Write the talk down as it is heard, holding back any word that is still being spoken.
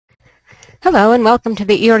Hello and welcome to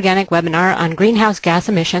the eOrganic webinar on greenhouse gas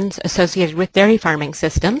emissions associated with dairy farming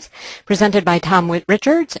systems, presented by Tom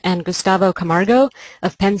Richards and Gustavo Camargo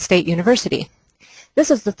of Penn State University. This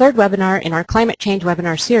is the third webinar in our climate change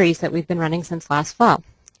webinar series that we've been running since last fall.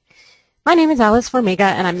 My name is Alice Formiga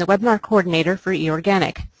and I'm the webinar coordinator for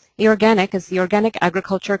eOrganic. eOrganic is the organic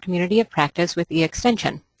agriculture community of practice with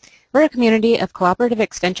eExtension. We're a community of cooperative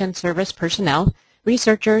extension service personnel,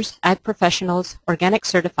 researchers, ag professionals, organic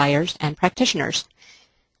certifiers, and practitioners.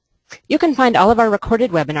 You can find all of our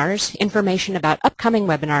recorded webinars, information about upcoming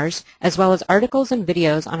webinars, as well as articles and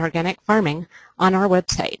videos on organic farming on our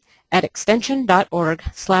website at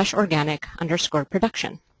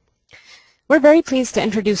extension.org/organic_production. We're very pleased to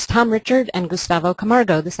introduce Tom Richard and Gustavo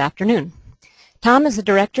Camargo this afternoon. Tom is the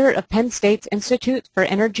director of Penn State's Institute for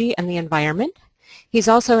Energy and the Environment. He's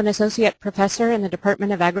also an associate professor in the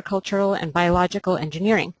Department of Agricultural and Biological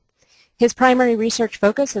Engineering. His primary research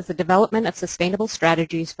focus is the development of sustainable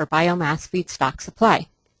strategies for biomass feedstock supply.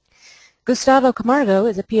 Gustavo Camargo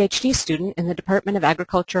is a PhD student in the Department of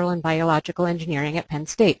Agricultural and Biological Engineering at Penn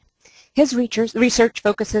State. His research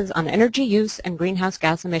focuses on energy use and greenhouse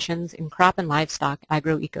gas emissions in crop and livestock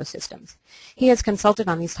agroecosystems. He has consulted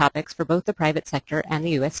on these topics for both the private sector and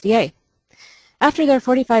the USDA. After their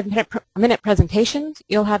 45-minute presentations,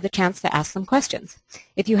 you'll have the chance to ask them questions.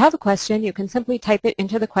 If you have a question, you can simply type it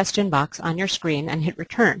into the question box on your screen and hit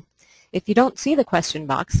return. If you don't see the question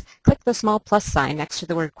box, click the small plus sign next to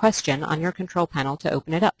the word question on your control panel to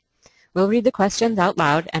open it up. We'll read the questions out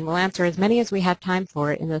loud and we'll answer as many as we have time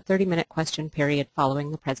for in the 30-minute question period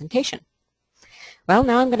following the presentation. Well,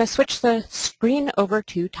 now I'm going to switch the screen over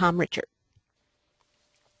to Tom Richard.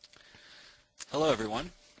 Hello everyone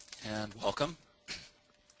and welcome.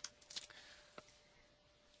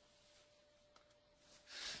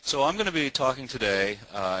 So I'm going to be talking today,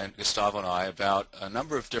 and Gustavo and I, about a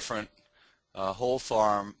number of different whole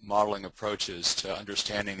farm modeling approaches to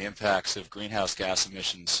understanding the impacts of greenhouse gas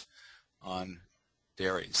emissions on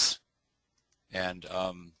dairies. And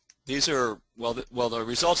these are, the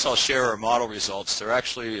results I'll share are model results. They're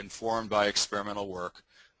actually informed by experimental work.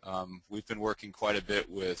 We've been working quite a bit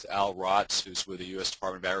with Al Rotz, who's with the U.S.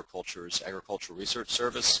 Department of Agriculture's Agricultural Research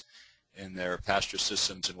Service, in their Pasture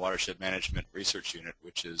Systems and Watershed Management Research Unit,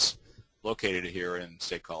 which is located here in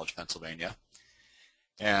State College, Pennsylvania.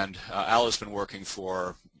 And Al has been working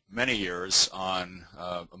for many years on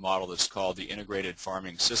a model that's called the Integrated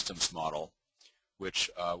Farming Systems Model,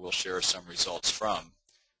 which we'll share some results from.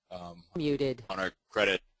 Muted. I want to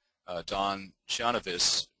credit Dawn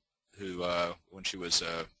Sionovis, who, when she was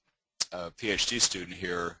a PhD student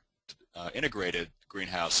here, integrated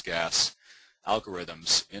greenhouse gas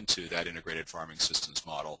algorithms into that integrated farming systems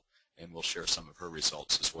model, and we'll share some of her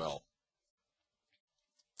results as well.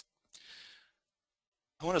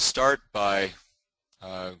 I want to start by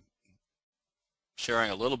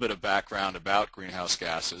sharing a little bit of background about greenhouse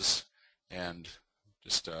gases and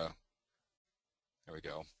just, there we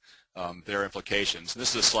go, their implications.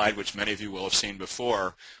 This is a slide which many of you will have seen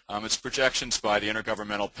before. It's projections by the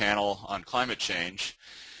Intergovernmental Panel on Climate Change,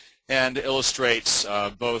 and illustrates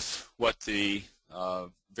both what the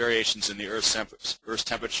variations in the Earth's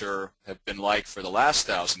temperature have been like for the last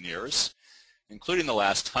 1,000 years, including the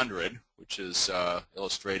last 100, which is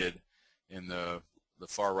illustrated in the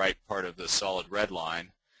far right part of the solid red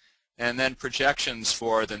line, and then projections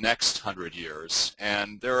for the next 100 years.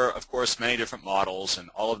 And there are, of course, many different models, and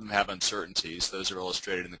all of them have uncertainties. Those are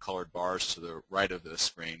illustrated in the colored bars to the right of the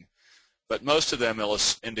screen. But most of them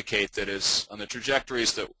indicate that on the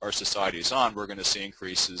trajectories that our society is on, we're going to see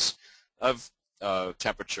increases of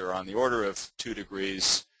temperature on the order of 2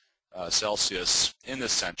 degrees Celsius in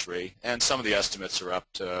this century, and some of the estimates are up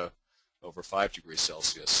to over 5 degrees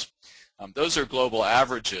Celsius. Those are global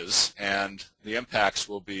averages, and the impacts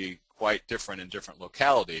will be quite different in different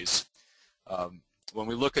localities. When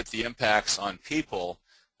we look at the impacts on people,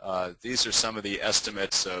 these are some of the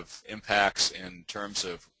estimates of impacts in terms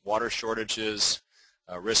of water shortages,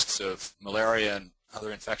 risks of malaria and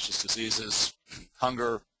other infectious diseases,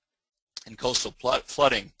 hunger, and coastal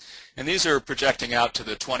flooding. And these are projecting out to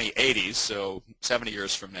the 2080s, so 70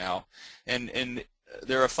 years from now. And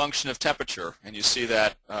they're a function of temperature. And you see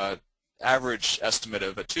that average estimate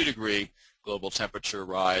of a 2-degree global temperature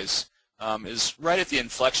rise is right at the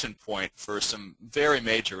inflection point for some very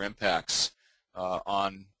major impacts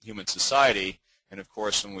on human society. And of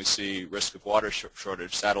course, when we see risk of water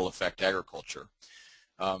shortage, that'll affect agriculture.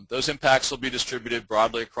 Those impacts will be distributed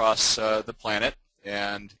broadly across the planet.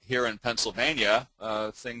 And here in Pennsylvania,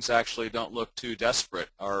 things actually don't look too desperate.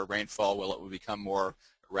 Our rainfall will become more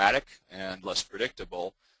erratic and less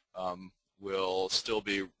predictable will still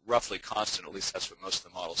be roughly constant, at least that's what most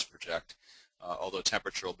of the models project. Although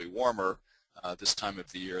temperature will be warmer this time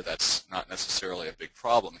of the year, that's not necessarily a big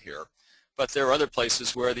problem here. But there are other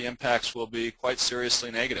places where the impacts will be quite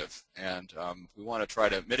seriously negative, and we want to try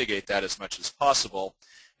to mitigate that as much as possible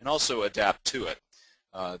and also adapt to it.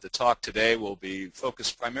 The talk today will be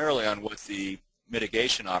focused primarily on what the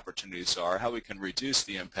mitigation opportunities are, how we can reduce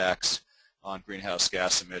the impacts on greenhouse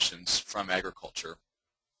gas emissions from agriculture.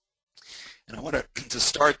 And I want to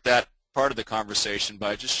start that part of the conversation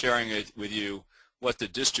by just sharing it with you what the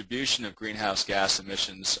distribution of greenhouse gas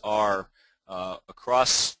emissions are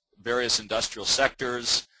across various industrial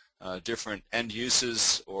sectors, different end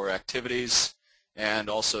uses or activities, and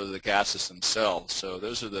also the gases themselves. So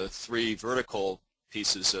those are the three vertical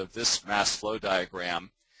pieces of this mass flow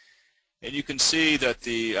diagram. And you can see that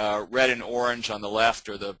the red and orange on the left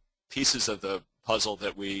are the pieces of the puzzle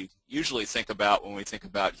that we usually think about when we think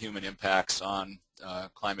about human impacts on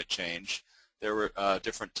climate change. There are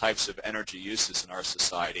different types of energy uses in our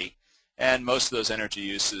society, and most of those energy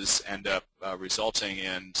uses end up resulting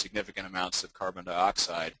in significant amounts of carbon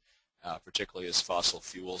dioxide, particularly as fossil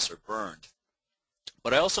fuels are burned.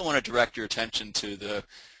 But I also want to direct your attention to the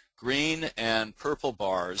green and purple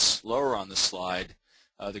bars lower on the slide.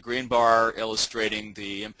 The green bar illustrating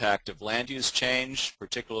the impact of land use change,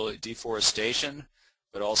 particularly deforestation,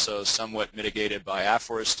 but also somewhat mitigated by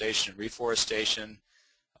afforestation and reforestation.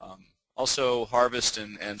 Also harvest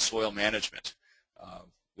and soil management,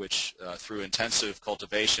 which through intensive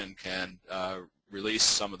cultivation can release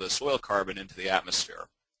some of the soil carbon into the atmosphere.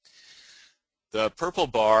 The purple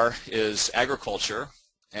bar is agriculture,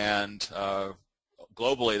 and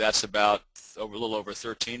globally that's about a little over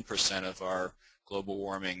 13% of our global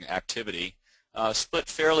warming activity, split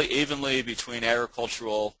fairly evenly between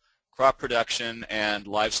agricultural crop production and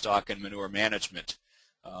livestock and manure management.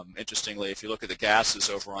 Interestingly, if you look at the gases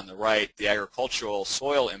over on the right, the agricultural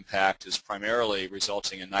soil impact is primarily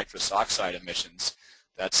resulting in nitrous oxide emissions.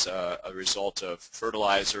 That's a result of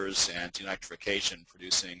fertilizers and denitrification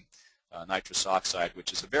producing nitrous oxide,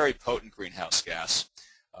 which is a very potent greenhouse gas.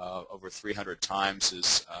 Over 300 times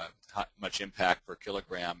as much impact per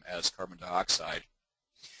kilogram as carbon dioxide.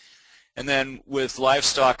 And then with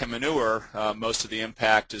livestock and manure, most of the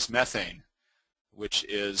impact is methane, which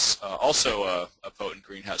is also a potent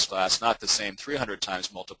greenhouse gas, not the same 300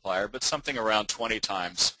 times multiplier, but something around 20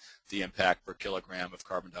 times the impact per kilogram of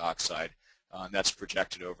carbon dioxide. And that's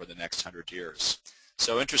projected over the next 100 years.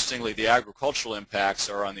 So interestingly, the agricultural impacts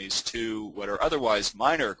are on these two, what are otherwise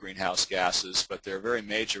minor greenhouse gases, but they're very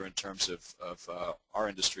major in terms of our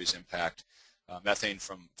industry's impact, methane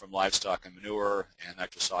from livestock and manure, and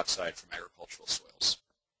nitrous oxide from agricultural soils.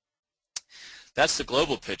 That's the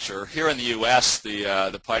global picture. Here in the U.S.,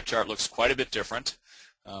 the pie chart looks quite a bit different.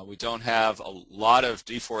 We don't have a lot of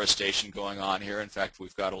deforestation going on here. In fact,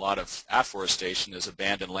 we've got a lot of afforestation as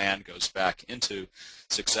abandoned land goes back into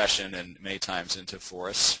succession and many times into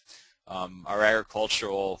forests. Our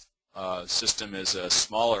agricultural system is a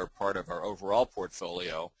smaller part of our overall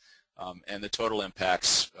portfolio, and the total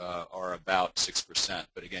impacts are about 6%.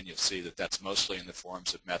 But again, you'll see that that's mostly in the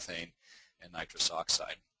forms of methane and nitrous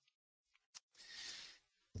oxide.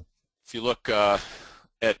 If you look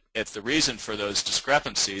at the reason for those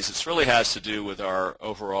discrepancies, it really has to do with our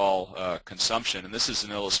overall consumption. And this is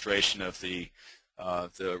an illustration of the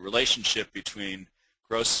relationship between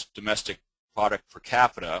gross domestic product per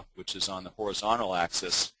capita, which is on the horizontal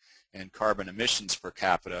axis, and carbon emissions per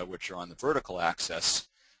capita, which are on the vertical axis.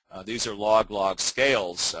 These are log-log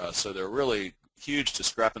scales, so they're really huge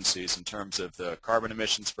discrepancies in terms of the carbon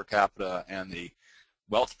emissions per capita and the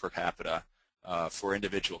wealth per capita for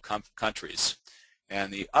individual countries.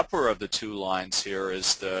 And the upper of the two lines here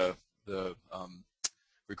is the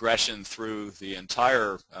regression through the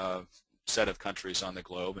entire set of countries on the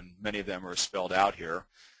globe, and many of them are spelled out here.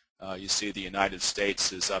 You see the United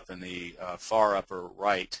States is up in the far upper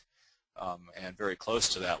right and very close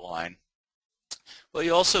to that line. Well,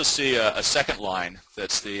 you also see a second line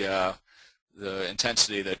that's the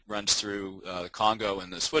intensity that runs through the Congo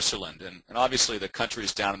and the Switzerland. And obviously the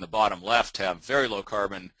countries down in the bottom left have very low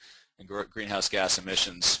carbon and greenhouse gas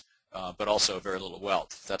emissions, but also very little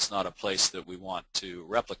wealth. That's not a place that we want to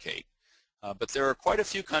replicate. But there are quite a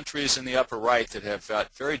few countries in the upper right that have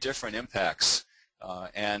got very different impacts,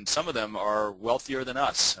 and some of them are wealthier than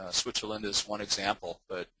us. Switzerland is one example,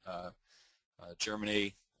 but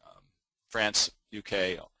Germany, France,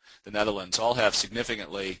 UK, the Netherlands all have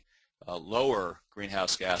significantly lower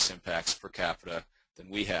greenhouse gas impacts per capita than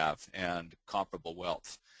we have and comparable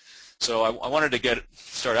wealth. So I wanted to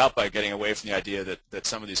start out by getting away from the idea that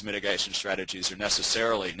some of these mitigation strategies are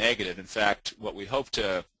necessarily negative. In fact, what we hope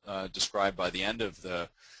to describe by the end of the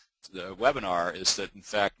webinar is that, in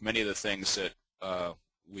fact, many of the things that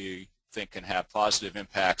we think can have positive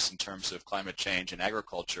impacts in terms of climate change and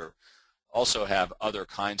agriculture also have other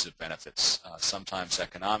kinds of benefits, sometimes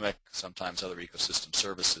economic, sometimes other ecosystem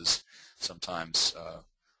services, sometimes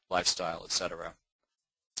lifestyle, etc.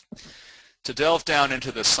 To delve down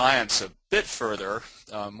into the science a bit further,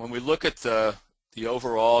 when we look at the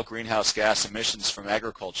overall greenhouse gas emissions from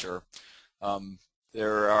agriculture,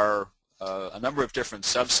 there are a number of different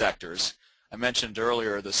subsectors. I mentioned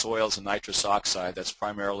earlier the soils and nitrous oxide. That's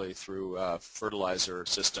primarily through fertilizer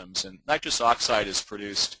systems. And nitrous oxide is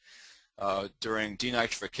produced during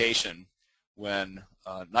denitrification when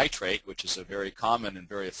nitrate, which is a very common and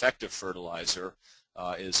very effective fertilizer,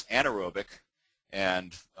 is anaerobic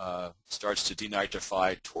and starts to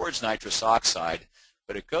denitrify towards nitrous oxide,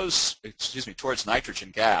 but it goes, towards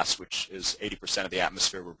nitrogen gas, which is 80% of the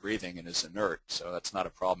atmosphere we're breathing and is inert, so that's not a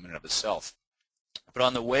problem in and of itself. But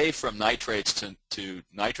on the way from nitrates to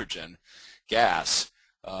nitrogen gas,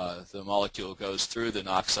 the molecule goes through the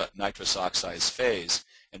nitrous oxide phase,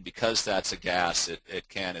 and because that's a gas, it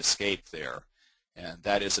can escape there. And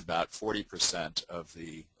that is about 40% of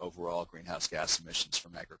the overall greenhouse gas emissions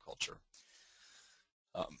from agriculture.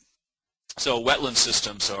 So wetland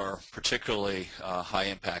systems are particularly high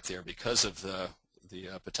impact there because of the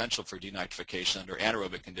potential for denitrification under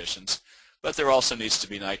anaerobic conditions, but there also needs to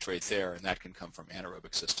be nitrate there, and that can come from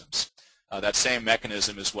anaerobic systems. That same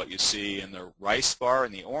mechanism is what you see in the rice bar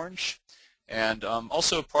in the orange, and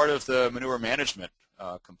also part of the manure management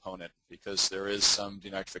component, because there is some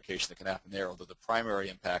denitrification that can happen there, although the primary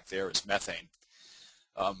impact there is methane.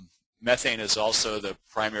 Methane is also the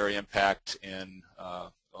primary impact in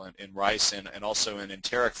rice and also in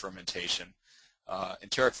enteric fermentation.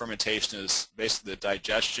 Enteric fermentation is basically the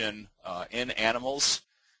digestion in animals,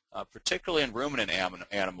 particularly in ruminant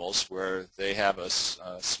animals, where they have a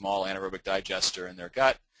small anaerobic digester in their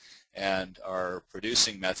gut and are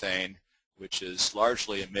producing methane, which is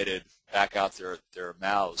largely emitted back out their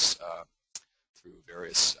mouths through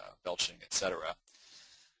various belching, etc.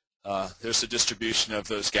 There's a distribution of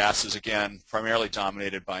those gases, again, primarily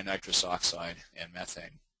dominated by nitrous oxide and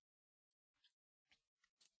methane.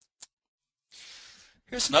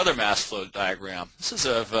 Here's another mass flow diagram. This is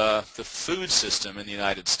of the food system in the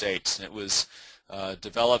United States. It was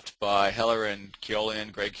developed by Heller and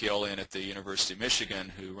Greg Keolian at the University of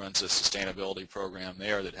Michigan, who runs a sustainability program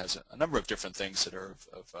there that has a number of different things that are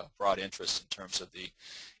of broad interest in terms of the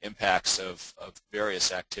impacts of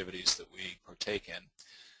various activities that we partake in.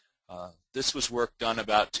 This was work done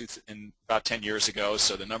about 10 years ago,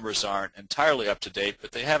 so the numbers aren't entirely up to date,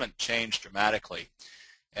 but they haven't changed dramatically.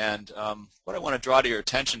 And what I want to draw to your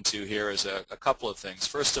attention to here is a couple of things.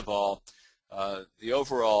 First of all, the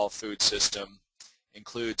overall food system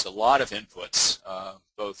includes a lot of inputs,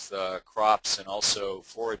 both crops and also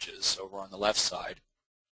forages over on the left side.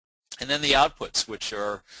 And then the outputs, which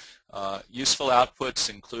are useful outputs,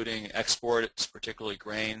 including exports, particularly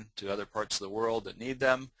grain, to other parts of the world that need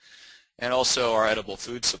them, and also our edible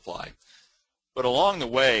food supply. But along the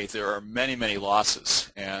way, there are many, many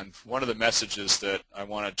losses, and one of the messages that I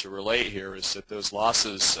wanted to relate here is that those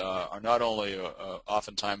losses are not only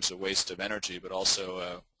oftentimes a waste of energy, but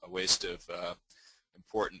also a waste of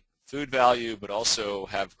important food value, but also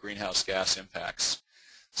have greenhouse gas impacts.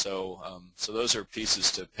 So those are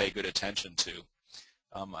pieces to pay good attention to.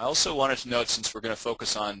 I also wanted to note, since we're going to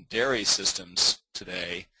focus on dairy systems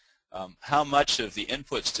today, how much of the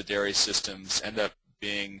inputs to dairy systems end up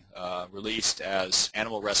being released as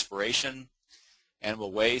animal respiration,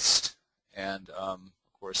 animal waste, and of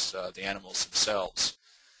course the animals themselves.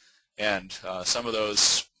 And some of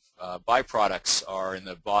those byproducts are in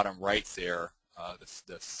the bottom right there,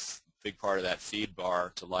 the big part of that feed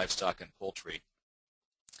bar to livestock and poultry.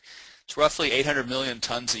 It's roughly 800 million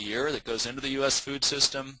tons a year that goes into the U.S. food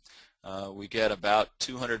system. We get about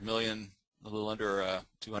 200 million, a little under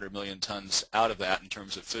 200 million tons out of that in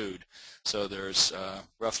terms of food. So there's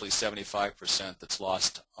roughly 75% that's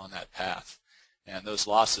lost on that path. And those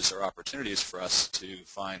losses are opportunities for us to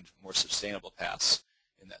find more sustainable paths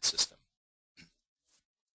in that system.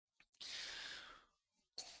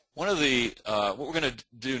 One of the, what we're going to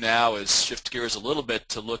do now is shift gears a little bit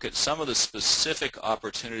to look at some of the specific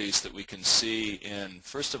opportunities that we can see in,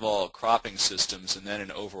 first of all, cropping systems and then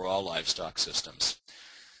in overall livestock systems.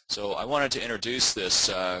 So I wanted to introduce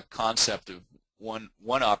this concept of one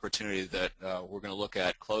opportunity that we're going to look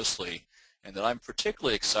at closely, and that I'm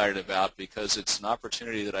particularly excited about because it's an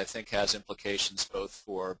opportunity that I think has implications both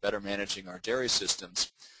for better managing our dairy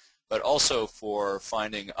systems, but also for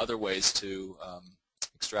finding other ways to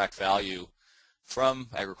extract value from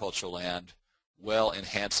agricultural land while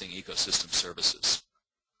enhancing ecosystem services.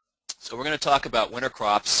 So we're going to talk about winter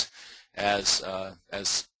crops as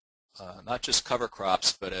not just cover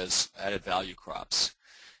crops, but as added value crops.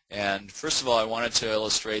 And first of all, I wanted to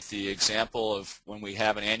illustrate the example of when we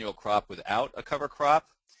have an annual crop without a cover crop.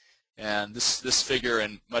 And this figure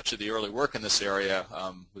and much of the early work in this area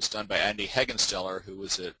was done by Andy Heggensteller, who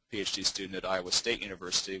was a PhD student at Iowa State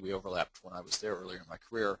University. We overlapped when I was there earlier in my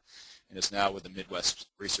career, and is now with the Midwest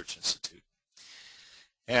Research Institute.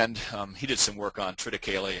 And he did some work on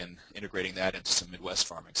triticale and integrating that into some Midwest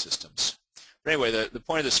farming systems. But anyway, the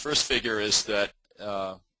point of this first figure is that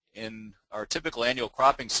in our typical annual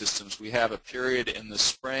cropping systems, we have a period in the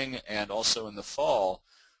spring and also in the fall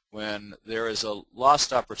when there is a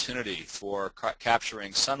lost opportunity for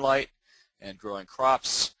capturing sunlight and growing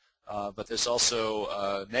crops, but there's also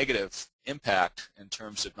a negative impact in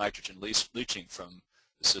terms of nitrogen leaching from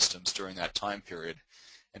the systems during that time period.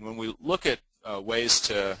 And when we look at ways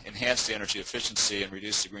to enhance the energy efficiency and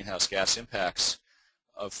reduce the greenhouse gas impacts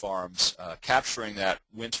of farms, capturing that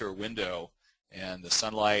winter window and the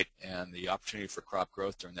sunlight and the opportunity for crop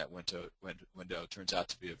growth during that window turns out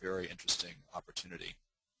to be a very interesting opportunity.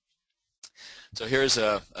 So here's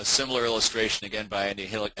a similar illustration again by Andy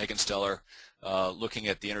Heggensteller looking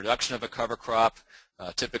at the introduction of a cover crop.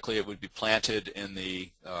 Typically it would be planted in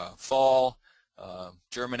the fall,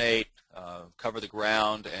 germinate, cover the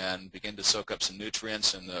ground, and begin to soak up some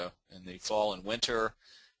nutrients in the fall and winter,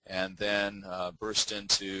 and then burst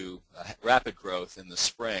into rapid growth in the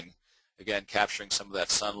spring, again capturing some of that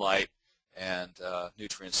sunlight and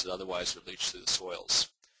nutrients that otherwise would leach through the soils.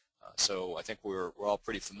 So I think we're all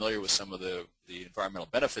pretty familiar with some of the environmental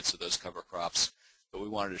benefits of those cover crops, but we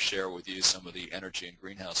wanted to share with you some of the energy and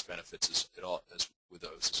greenhouse benefits with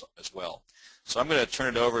those as well. So I'm going to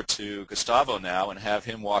turn it over to Gustavo now and have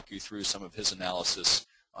him walk you through some of his analysis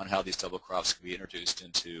on how these double crops can be introduced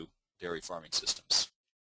into dairy farming systems.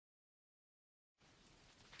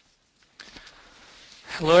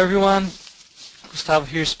 Hello everyone, Gustavo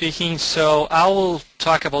here speaking. So I will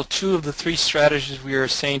talk about two of the three strategies we are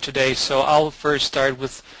saying today. So I'll first start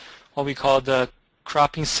with what we call the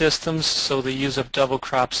cropping systems, so the use of double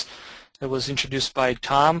crops that was introduced by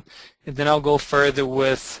Tom, and then I'll go further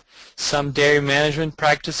with some dairy management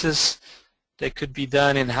practices that could be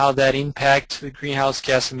done and how that impact the greenhouse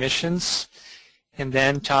gas emissions. And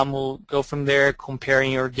then Tom will go from there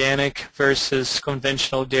comparing organic versus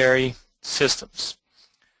conventional dairy systems.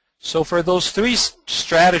 So for those three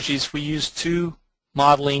strategies, we use two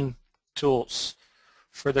modeling tools.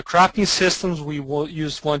 For the cropping systems, we will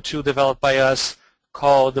use one tool developed by us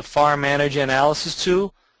called the Farm Energy Analysis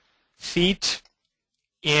Tool, FEAT.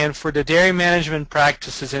 And for the dairy management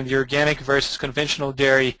practices in the organic versus conventional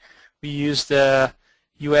dairy, we use the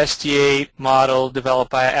USDA model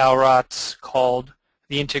developed by Alrotz called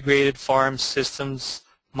the Integrated Farm Systems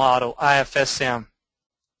Model, IFSM.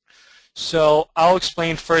 So I'll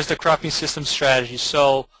explain first the cropping system strategy.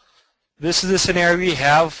 So this is the scenario. We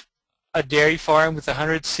have a dairy farm with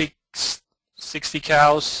 160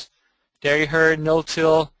 cows, dairy herd,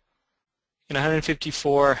 no-till, and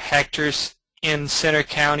 154 hectares in Center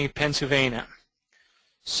County, Pennsylvania.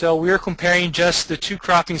 So we're comparing just the two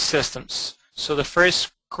cropping systems. So the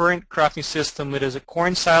first current cropping system, it is a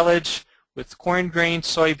corn silage with corn grain,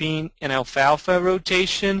 soybean, and alfalfa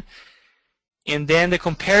rotation. And then the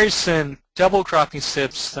comparison double cropping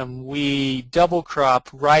system, we double crop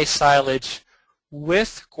rice silage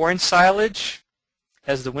with corn silage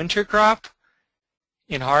as the winter crop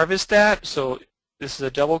and harvest that. So this is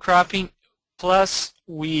a double cropping. Plus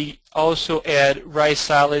we also add rice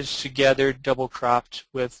silage together double cropped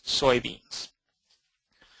with soybeans.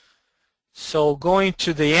 So going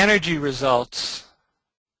to the energy results,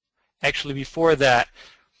 actually before that,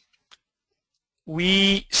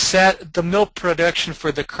 we set the milk production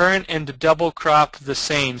for the current and the double crop the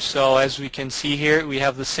same. So as we can see here, we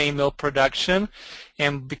have the same milk production,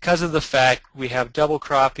 and because of the fact we have double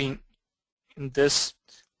cropping in this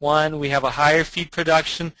one, we have a higher feed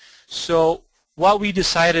production. So what we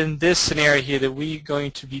decided in this scenario here that we're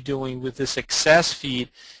going to be doing with this excess feed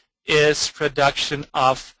is production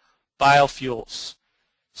of biofuels.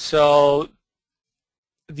 So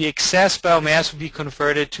the excess biomass will be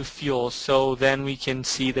converted to fuel, so then we can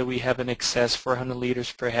see that we have an excess 400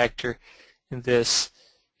 liters per hectare in this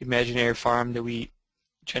imaginary farm that we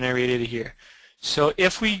generated here. So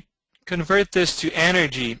if we convert this to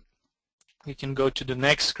energy, we can go to the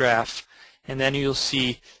next graph, And then you'll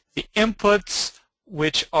see the inputs,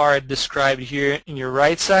 which are described here in your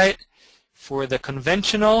right side for the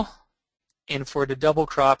conventional and for the double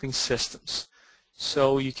cropping systems.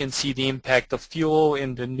 So you can see the impact of fuel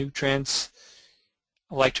and the nutrients.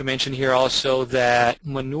 I'd like to mention here also that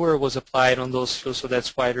manure was applied on those fields, so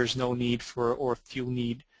that's why there's no need for, or fuel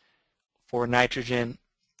need for, nitrogen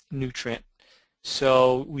nutrient.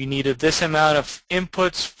 So we needed this amount of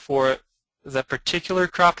inputs for the particular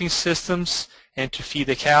cropping systems and to feed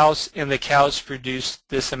the cows, and the cows produced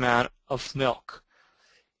this amount of milk.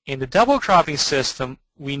 In the double cropping system,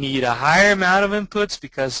 we need a higher amount of inputs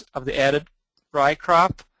because of the added rye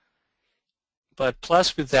crop, but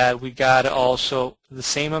plus with that we got also the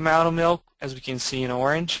same amount of milk, as we can see in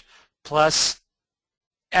orange, plus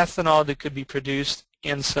ethanol that could be produced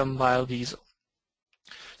in some biodiesel.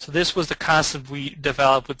 So this was the concept we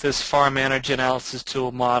developed with this farm energy analysis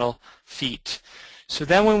tool model feat. So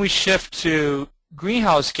then when we shift to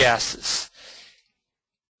greenhouse gases,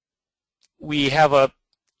 we have a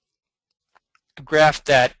graph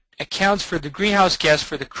that accounts for the greenhouse gas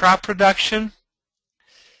for the crop production,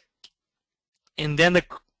 and then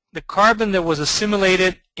the carbon that was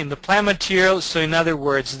assimilated in the plant material. So in other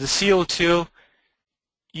words, the CO2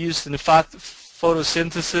 used in the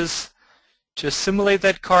photosynthesis to assimilate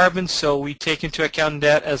that carbon. So we take into account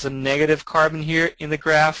that as a negative carbon here in the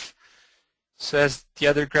graph. So as the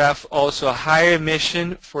other graph, also a higher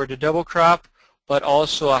emission for the double crop, but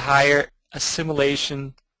also a higher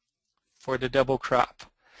assimilation for the double crop.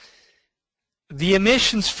 The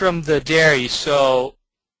emissions from the dairy, so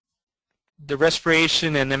the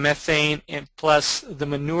respiration and the methane and plus the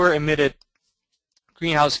manure emitted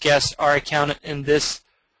greenhouse gas are accounted in this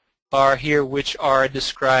bar here, which are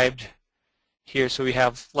described here. So we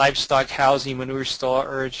have livestock, housing, manure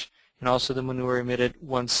storage, and also the manure emitted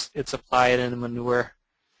once it's applied in the manure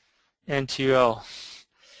N2O.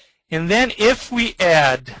 And then if we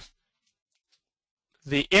add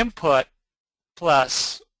the input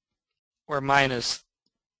plus or minus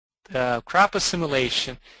the crop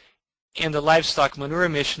assimilation and the livestock manure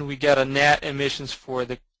emission, we get a net emissions for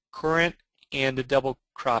the current and the double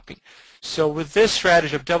cropping. So with this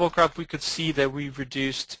strategy of double crop, we could see that we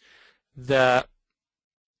reduced the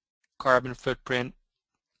carbon footprint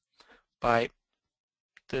by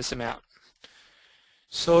this amount.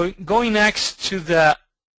 So going next to the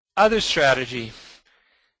other strategy.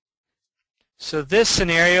 So this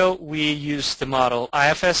scenario, we used the model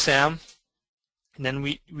IFSM, and then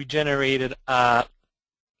we generated a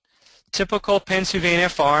typical Pennsylvania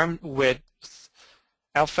farm with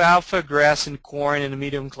alfalfa, grass, and corn in a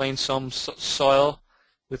medium clay soil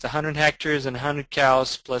with 100 hectares and 100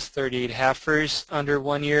 cows plus 38 heifers under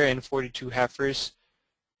 1 year and 42 heifers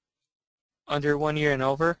under 1 year and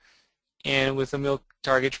over, and with a milk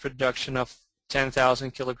target production of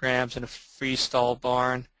 10,000 kilograms in a freestall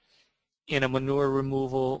barn in a manure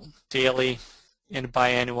removal daily and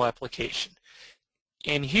biannual application.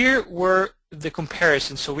 And here were the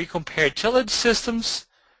comparisons. So we compared tillage systems,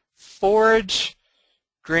 forage,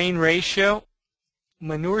 grain ratio,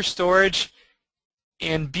 manure storage,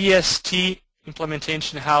 and BST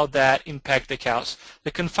implementation, how that impact the cows.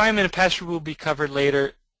 The confinement and pasture will be covered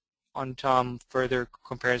later on further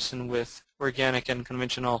comparison with organic and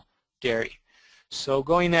conventional dairy. So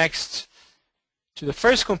going next to the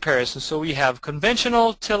first comparison, so we have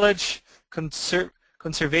conventional tillage,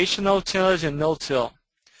 conservational tillage, and no-till.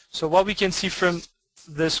 So what we can see from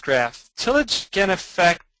this graph, tillage can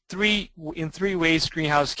affect in three ways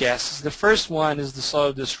greenhouse gases. The first one is the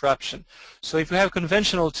soil disruption. So if we have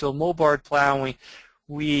conventional till, moldboard plowing,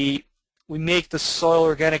 we make the soil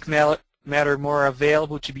organic matter more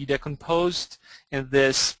available to be decomposed, and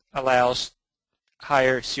this allows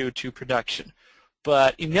higher CO2 production.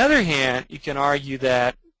 But on the other hand, you can argue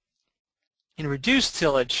that in reduced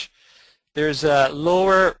tillage, there's a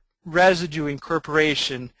lower residue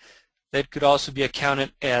incorporation that could also be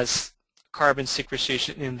accounted as carbon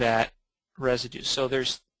sequestration in that residue. So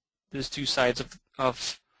there's two sides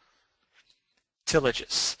of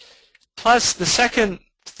tillages. Plus, the second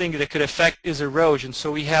thing that could affect is erosion.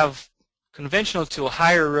 So we have conventional to a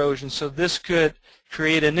higher erosion, so this could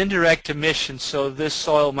create an indirect emission. So this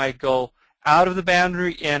soil might go out of the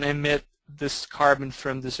boundary and emit this carbon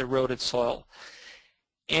from this eroded soil.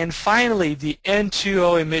 And finally, the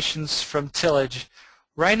N2O emissions from tillage.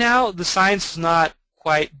 Right now, the science is not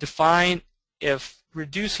quite defined if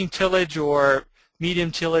reducing tillage or medium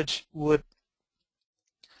tillage would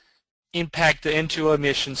impact the N2O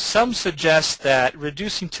emissions. Some suggest that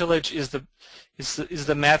reducing tillage is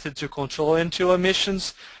the method to control N2O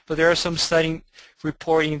emissions, but there are some studies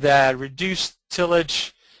reporting that reduced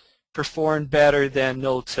tillage performed better than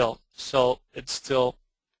no-till. So it's still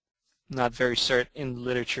not very certain in the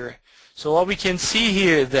literature. So what we can see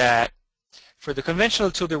here that for the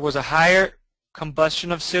conventional till there was a higher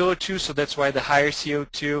combustion of CO2, so that's why the higher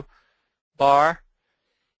CO2 bar,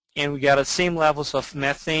 and we got the same levels of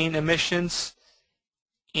methane emissions,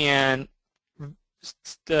 and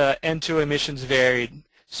the N2 emissions varied.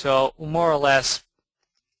 So more or less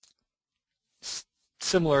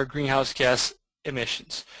similar greenhouse gas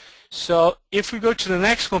emissions. So if we go to the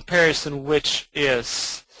next comparison, which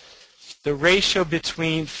is the ratio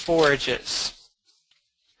between forages.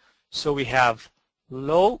 So we have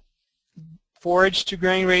low forage to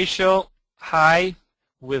grain ratio, high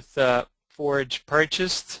with forage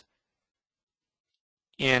purchased,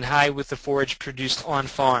 and high with the forage produced on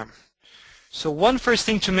farm. So one first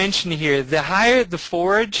thing to mention here, the higher the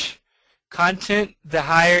forage content, the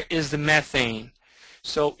higher is the methane.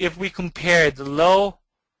 So if we compare the low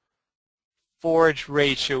forage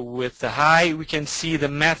ratio with the high, we can see the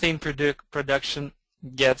methane production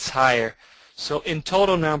gets higher. So in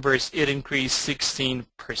total numbers, it increased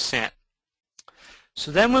 16%.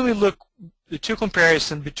 So then when we look the two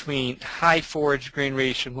comparison between high forage grain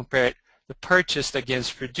ratio compared the purchased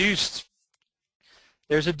against produced,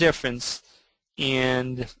 there's a difference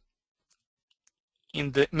in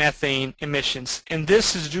the methane emissions. And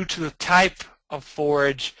this is due to the type of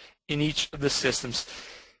forage in each of the systems.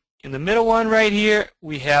 In the middle one right here,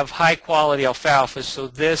 we have high quality alfalfa, so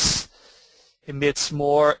this emits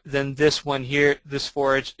more than this one here. This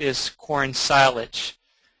forage is corn silage.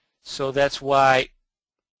 So that's why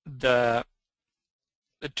the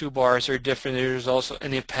two bars are different. There's also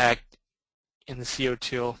an impact in the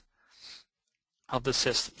CO2 of the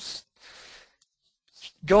systems.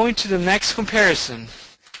 Going to the next comparison,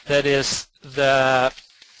 that is the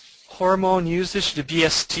hormone usage, the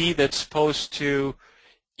BST, that's supposed to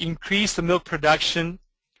increase the milk production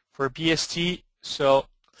for BST. So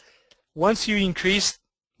once you increase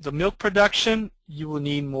the milk production, you will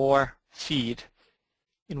need more feed.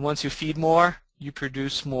 And once you feed more, you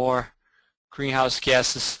produce more greenhouse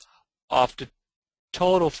gases off the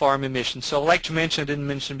total farm emissions. So I'd like to mention, I didn't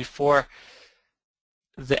mention before,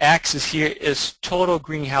 the axis here is total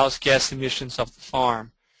greenhouse gas emissions of the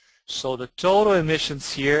farm. So the total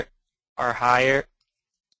emissions here are higher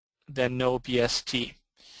than no BST.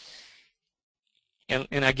 And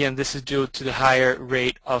again, this is due to the higher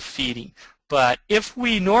rate of feeding. But if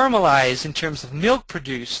we normalize in terms of milk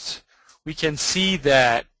produced, we can see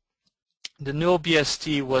that the no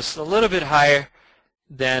BST was a little bit higher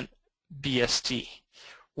than BST.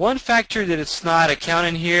 One factor that it's not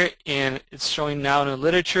accounted here, and it's showing now in the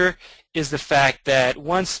literature, is the fact that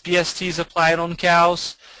once BST is applied on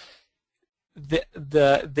cows,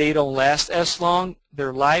 they don't last as long,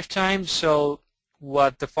 their lifetime. So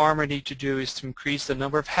what the farmer needs to do is to increase the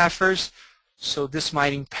number of heifers. So this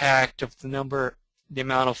might impact of the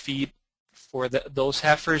amount of feed for those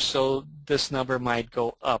heifers. So this number might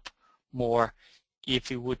go up more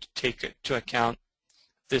if you would take into account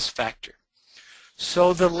this factor.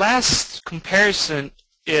 So the last comparison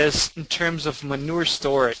is in terms of manure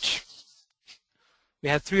storage. We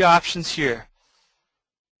have three options here: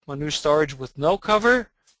 manure storage with no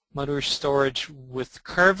cover, manure storage with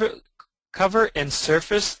cover and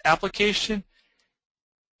surface application,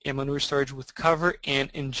 and manure storage with cover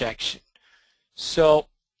and injection. So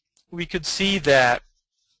we could see that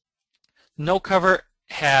no cover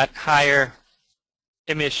had higher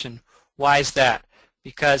emission. Why is that?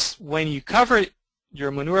 Because when you cover your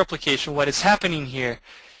manure application, what is happening here,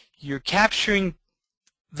 you're capturing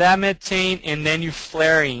that methane and then you're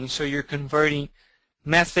flaring, so you're converting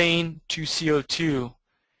methane to CO2,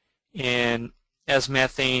 and as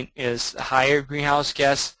methane is a higher greenhouse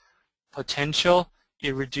gas potential,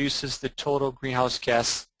 it reduces the total greenhouse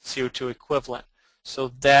gas CO2 equivalent. So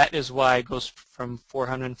that is why it goes from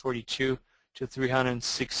 442 to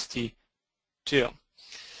 362.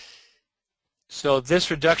 So this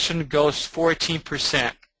reduction goes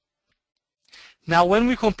 14%. Now when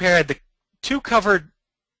we compare the two covered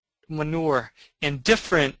manure and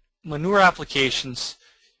different manure applications,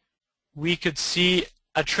 we could see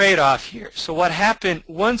a trade-off here. So what happened,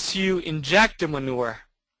 once you inject the manure,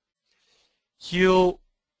 you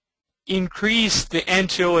increase the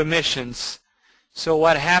N2O emissions. So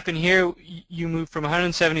what happened here, you move from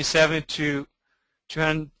 177 to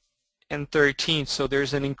 213, so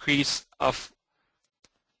there's an increase of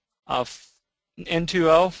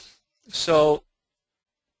N2O. So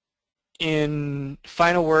in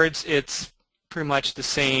final words, it's pretty much the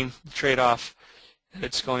same trade-off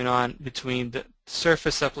that's going on between the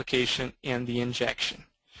surface application and the injection.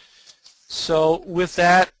 So with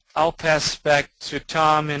that, I'll pass back to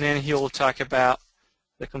Tom, and then he will talk about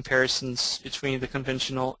the comparisons between the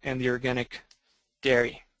conventional and the organic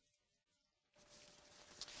dairy.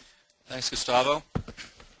 Thanks, Gustavo.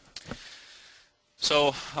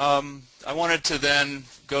 So I wanted to then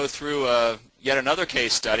go through yet another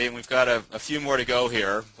case study, and we've got a few more to go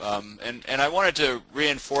here. And I wanted to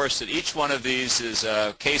reinforce that each one of these is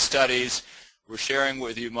case studies. We're sharing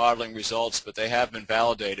with you modeling results, but they have been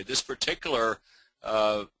validated. This particular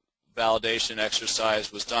validation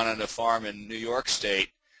exercise was done on a farm in New York State,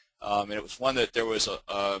 and it was one that there was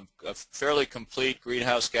a fairly complete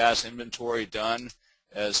greenhouse gas inventory done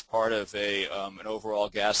as part of an overall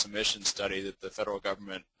gas emission study that the federal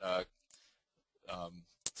government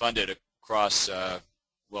funded across,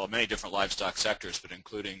 well, many different livestock sectors, but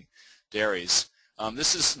including dairies.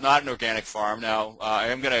 This is not an organic farm. Now, I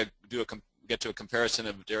am going to get to a comparison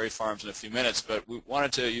of dairy farms in a few minutes, but we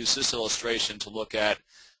wanted to use this illustration to look at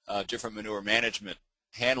different manure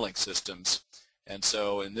handling systems. And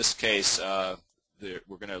so in this case,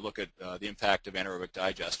 we're going to look at the impact of anaerobic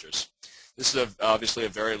digesters. This is obviously a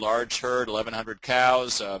very large herd, 1,100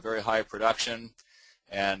 cows, very high production,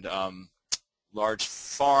 and large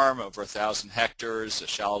farm, over 1,000 hectares, a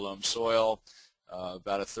shallow loam soil.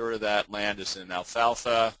 About a third of that land is in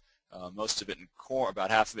alfalfa, most of it in corn,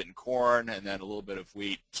 about half of it in corn, and then a little bit of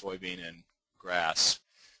wheat, soybean, and grass.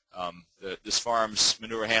 This farm's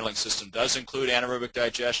manure handling system does include anaerobic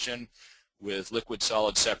digestion with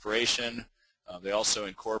liquid-solid separation. They also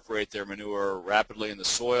incorporate their manure rapidly in the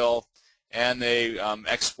soil, and they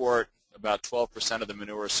export about 12% of the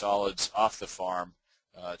manure solids off the farm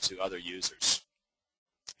to other users.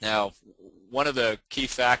 Now, one of the key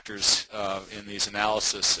factors in these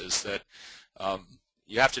analyses is that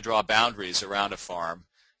you have to draw boundaries around a farm,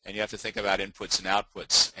 and you have to think about inputs and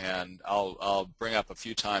outputs. And I'll bring up a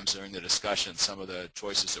few times during the discussion some of the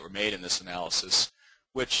choices that were made in this analysis,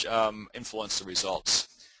 which influence the results.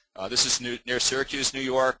 This is near Syracuse, New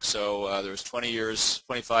York, so there was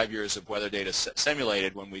 25 years of weather data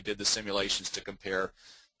simulated when we did the simulations to compare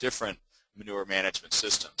different manure management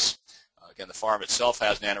systems. Again, the farm itself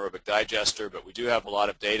has an anaerobic digester, but we do have a lot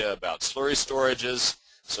of data about slurry storages.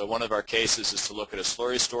 So one of our cases is to look at a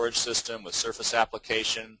slurry storage system with surface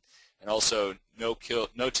application and also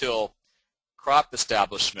no-till crop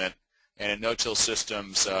establishment. And in no-till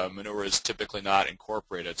systems, manure is typically not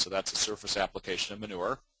incorporated, so that's a surface application of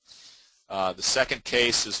manure. The second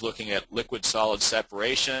case is looking at liquid-solid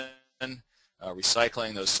separation,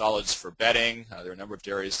 recycling those solids for bedding. There are a number of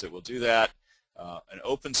dairies that will do that. An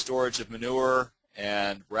open storage of manure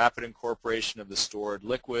and rapid incorporation of the stored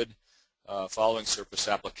liquid following surface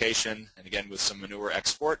application, and again with some manure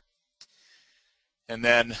export. And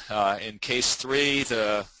then in case 3,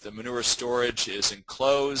 the manure storage is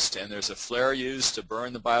enclosed and there's a flare used to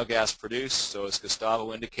burn the biogas produced. So as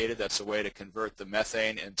Gustavo indicated, that's a way to convert the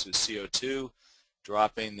methane into CO2,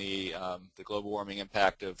 dropping the global warming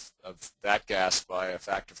impact of that gas by a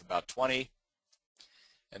factor of about 20.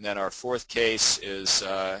 And then our fourth case is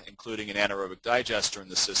including an anaerobic digester in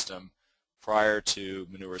the system prior to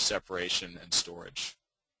manure separation and storage.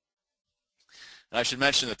 And I should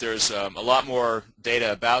mention that there's a lot more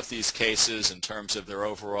data about these cases in terms of their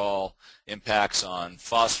overall impacts on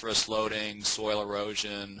phosphorus loading, soil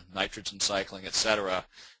erosion, nitrogen cycling, etc.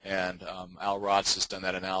 And Al Rotz has done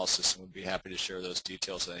that analysis and would be happy to share those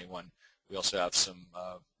details with anyone. We also have some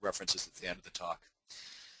references at the end of the talk.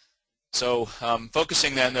 So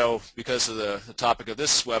focusing then, though, because of the topic of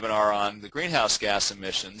this webinar on the greenhouse gas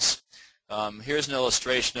emissions, here's an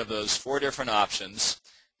illustration of those 4 different options.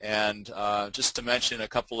 And just to mention a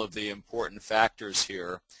couple of the important factors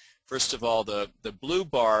here. First of all, the blue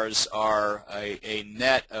bars are a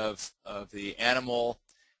net of the animal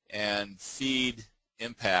and feed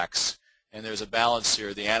impacts. And there's a balance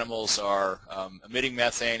here. The animals are emitting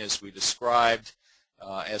methane, as we described,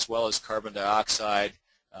 as well as carbon dioxide.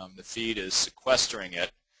 The feed is sequestering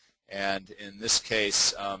it, and in this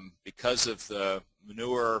case, because of the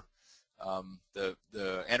manure, the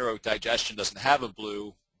anaerobic digestion doesn't have a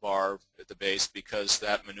blue bar at the base because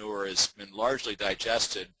that manure has been largely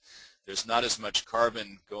digested. There's not as much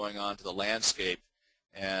carbon going on to the landscape,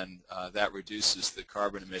 and that reduces the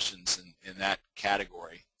carbon emissions in that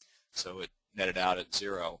category. So it netted out at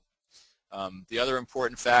 0. The other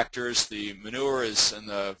important factors, the manure is in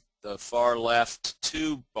the far left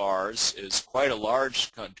 2 bars is quite a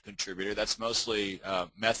large contributor. That's mostly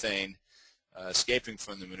methane escaping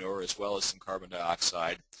from the manure as well as some carbon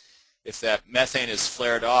dioxide. If that methane is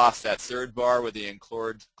flared off, that 3rd bar with the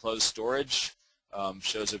enclosed storage,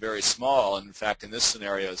 shows a very small, and in fact in this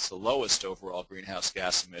scenario it's the lowest overall greenhouse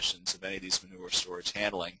gas emissions of any of these manure storage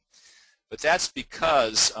handling. But that's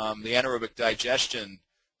because the anaerobic digestion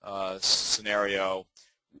scenario,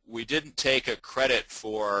 we didn't take a credit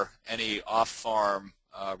for any off-farm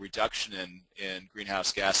reduction in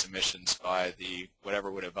greenhouse gas emissions by the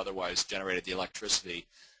whatever would have otherwise generated the electricity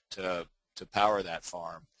to power that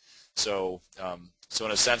farm. So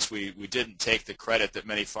in a sense we didn't take the credit that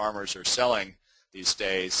many farmers are selling these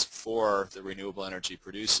days for the renewable energy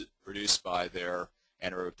produced by their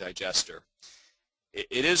anaerobic digester.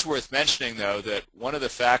 It is worth mentioning, though, that one of the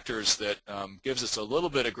factors that gives us a little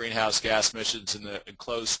bit of greenhouse gas emissions in the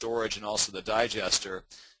enclosed storage and also the digester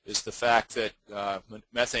is the fact that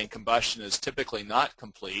methane combustion is typically not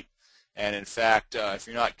complete. And in fact, if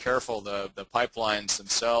you're not careful, the pipelines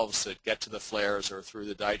themselves that get to the flares or through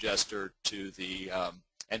the digester to the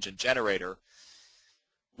engine generator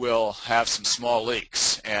will have some small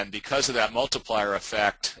leaks. And because of that multiplier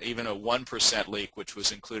effect, even a 1% leak, which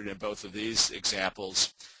was included in both of these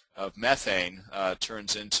examples of methane,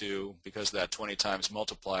 turns into, because of that 20 times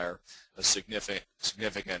multiplier, a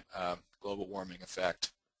significant global warming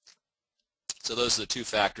effect. So those are the two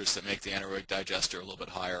factors that make the anaerobic digester a little bit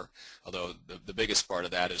higher, although the biggest part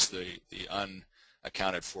of that is the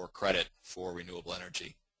unaccounted for credit for renewable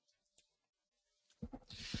energy.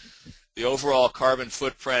 The overall carbon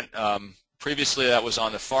footprint, previously that was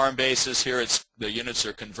on the farm basis. Here the units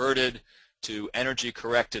are converted to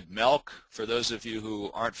energy-corrected milk. For those of you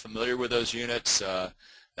who aren't familiar with those units,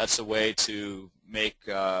 that's a way to make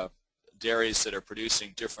dairies that are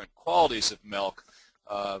producing different qualities of milk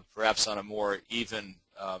perhaps on a more even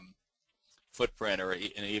footprint or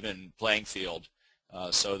an even playing field,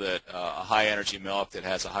 so that a high-energy milk that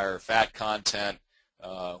has a higher fat content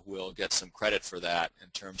will get some credit for that in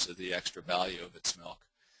terms of the extra value of its milk.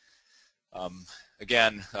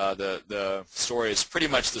 Again, the story is pretty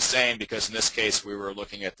much the same, because in this case we were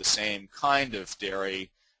looking at the same kind of dairy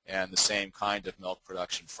and the same kind of milk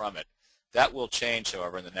production from it. That will change,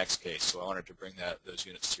 however, in the next case, so I wanted to bring those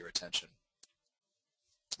units to your attention.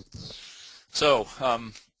 So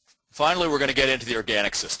finally we're going to get into the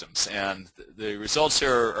organic systems, and the results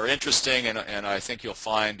here are interesting, and I think you'll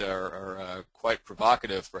find are quite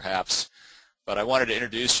provocative perhaps, but I wanted to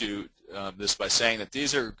introduce you this by saying that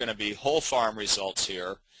these are going to be whole farm results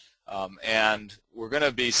here, and we're going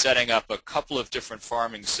to be setting up a couple of different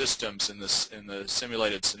farming systems in the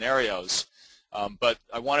simulated scenarios. But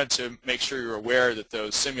I wanted to make sure you're aware that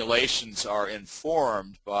those simulations are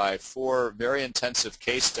informed by 4 very intensive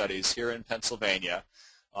case studies here in Pennsylvania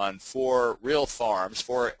on 4 real farms,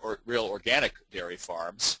 4 real organic dairy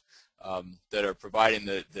farms that are providing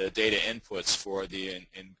the data inputs for the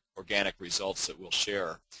organic results that we'll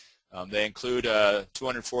share. They include a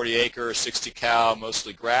 240-acre, 60-cow,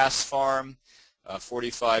 mostly grass farm,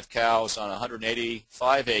 45 cows on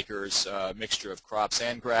 185 acres, mixture of crops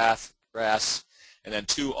and grass, and then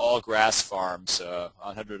 2 all-grass farms,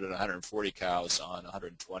 100 and 140 cows on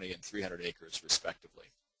 120 and 300 acres, respectively.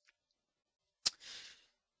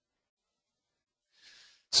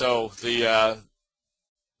 So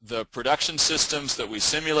the production systems that we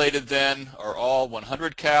simulated then are all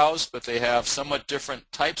 100 cows, but they have somewhat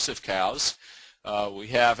different types of cows. We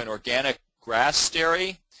have an organic grass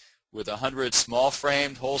dairy with 100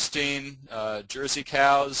 small-framed Holstein Jersey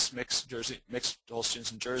cows, mixed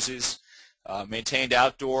Holsteins and Jerseys, maintained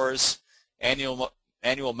outdoors, annual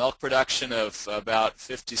milk production of about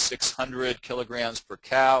 5,600 kilograms per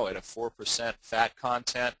cow at a 4% fat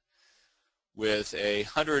content, with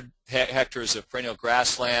 100 hectares of perennial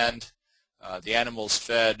grassland. The animals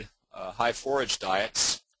fed high forage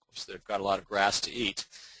diets, so they've got a lot of grass to eat,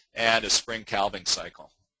 and a spring calving cycle.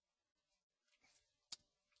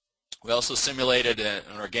 We also simulated an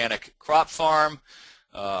organic crop farm,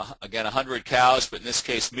 again 100 cows, but in this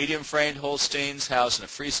case medium-framed Holsteins housed in a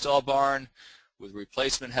freestall barn with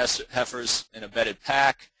replacement heifers in a bedded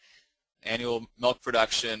pack. Annual milk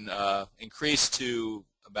production increased to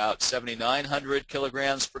about 7,900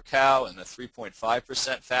 kilograms per cow and a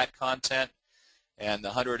 3.5% fat content, and the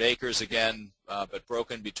 100 acres again, but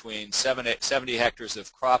broken between 70 hectares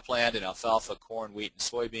of cropland and alfalfa, corn, wheat, and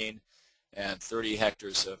soybean, and 30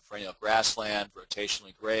 hectares of perennial grassland,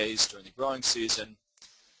 rotationally grazed during the growing season.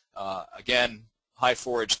 Again, high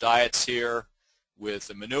forage diets here, with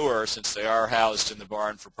the manure, since they are housed in the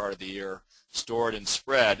barn for part of the year, stored and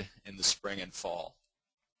spread in the spring and fall.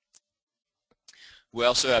 We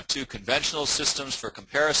also have 2 conventional systems for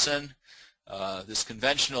comparison. This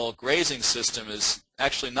conventional grazing system is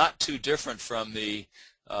actually not too different from the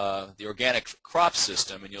the organic crop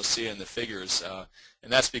system, and you'll see in the figures,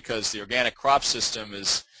 and that's because the organic crop system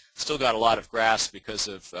is still got a lot of grass because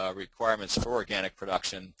of requirements for organic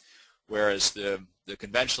production, whereas the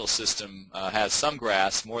conventional system has some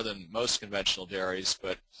grass, more than most conventional dairies,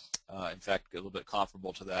 but in fact a little bit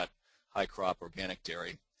comparable to that high crop organic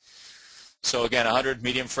dairy. So again, 100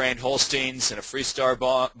 medium-framed Holsteins in a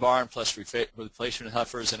freestall barn plus replacement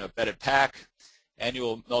heifers in a bedded pack.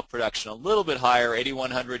 Annual milk production a little bit higher,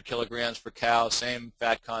 8,100 kilograms per cow, same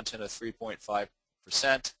fat content of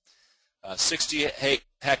 3.5%. 60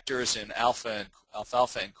 hectares in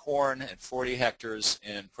alfalfa and corn, and 40 hectares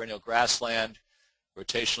in perennial grassland,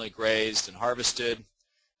 rotationally grazed and harvested.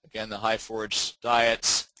 Again, the high forage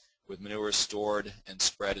diets with manure stored and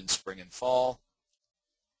spread in spring and fall.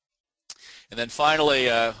 And then finally,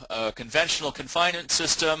 a conventional confinement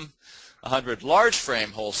system, 100 large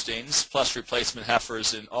frame Holsteins plus replacement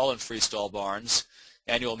heifers all in freestall barns.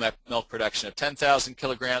 Annual milk production of 10,000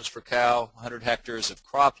 kilograms per cow, 100 hectares of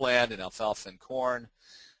cropland in alfalfa and corn.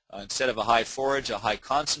 Instead of a high forage, a high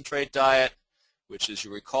concentrate diet, which, as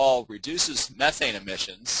you recall, reduces methane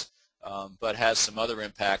emissions, but has some other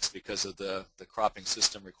impacts because of the cropping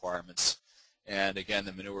system requirements. And again,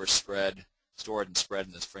 the manure stored and spread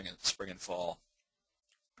in the spring and fall.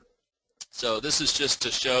 So this is just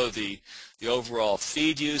to show the overall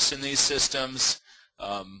feed use in these systems.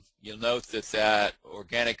 You'll note that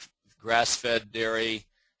organic grass-fed dairy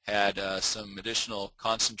had some additional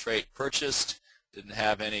concentrate purchased. Didn't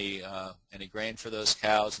have any grain for those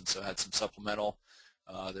cows, and so had some supplemental.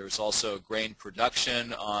 There was also grain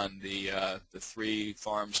production on the 3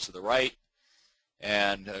 farms to the right,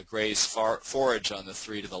 and grazed forage on the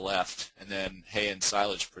 3 to the left, and then hay and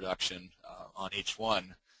silage production on each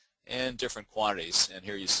one in different quantities. And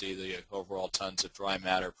here you see the overall tons of dry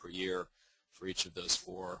matter per year for each of those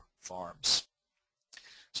 4 farms.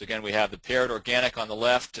 So again, we have the paired organic on the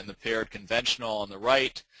left and the paired conventional on the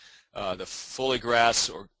right, the fully grass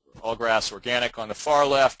or all grass organic on the far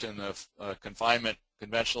left, and the confinement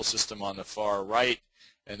conventional system on the far right.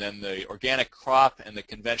 And then the organic crop and the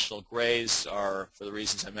conventional graze are, for the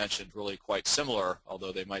reasons I mentioned, really quite similar,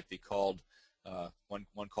 although they might be called,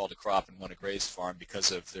 one called a crop and one a grazed farm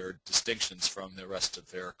because of their distinctions from the rest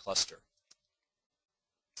of their cluster.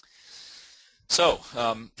 So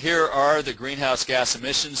here are the greenhouse gas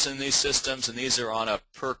emissions in these systems, and these are on a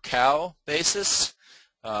per cow basis.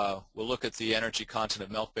 We'll look at the energy content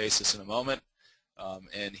of milk basis in a moment.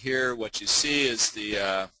 And here what you see is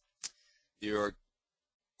the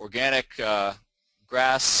organic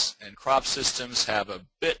grass and crop systems have a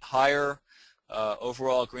bit higher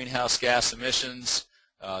overall greenhouse gas emissions.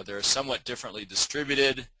 They're somewhat differently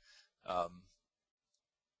distributed,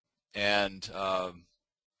 and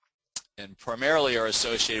primarily are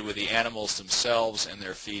associated with the animals themselves and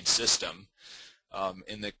their feed system.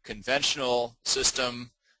 In the conventional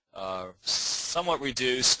system, somewhat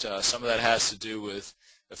reduced. Some of that has to do with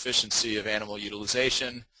efficiency of animal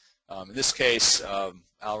utilization. In this case,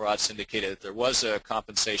 Al Rotz indicated that there was a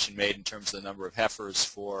compensation made in terms of the number of heifers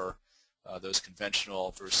for those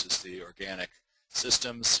conventional versus the organic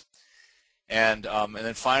systems. And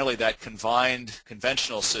then finally, that combined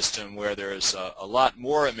conventional system where there's a lot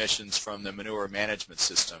more emissions from the manure management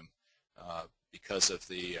system because of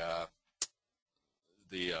the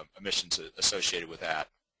emissions associated with that.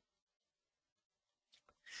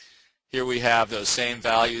 Here we have those same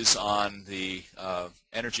values on the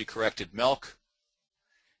energy-corrected milk.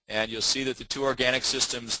 And you'll see that the 2 organic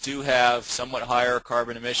systems do have somewhat higher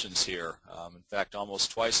carbon emissions here. In fact,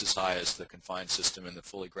 almost twice as high as the confined system in the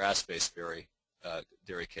fully grass-based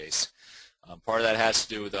dairy case. Part of that has to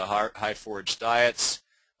do with the high forage diets.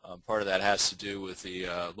 Part of that has to do with the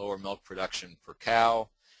lower milk production per cow.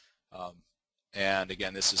 And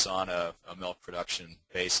again, this is on a milk production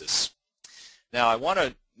basis. Now, I want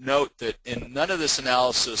to note that in none of this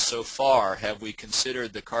analysis so far have we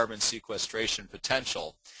considered the carbon sequestration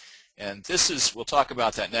potential. And this is, we'll talk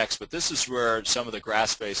about that next, but this is where some of the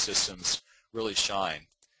grass-based systems really shine.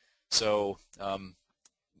 So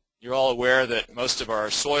you're all aware that most of our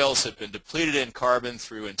soils have been depleted in carbon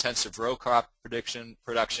through intensive row crop production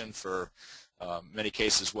for many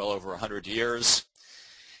cases well over 100 years.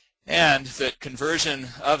 And that conversion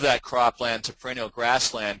of that cropland to perennial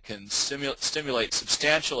grassland can stimulate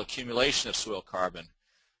substantial accumulation of soil carbon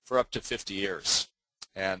for up to 50 years.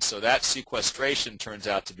 And so that sequestration turns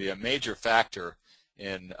out to be a major factor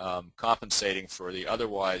in compensating for the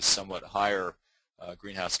otherwise somewhat higher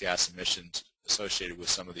greenhouse gas emissions associated with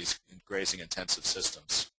some of these grazing-intensive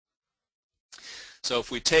systems. So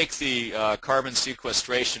if we take the carbon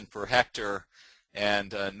sequestration per hectare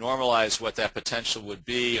and normalize what that potential would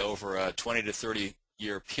be over a 20 to 30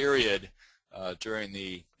 year period during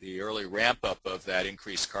the early ramp up of that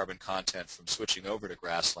increased carbon content from switching over to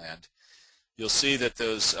grassland, you'll see that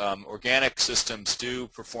those organic systems do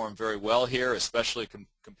perform very well here, especially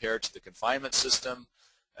compared to the confinement system,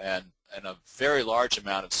 and a very large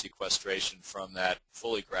amount of sequestration from that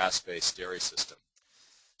fully grass-based dairy system.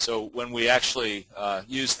 So when we actually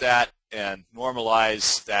use that and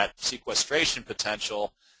normalize that sequestration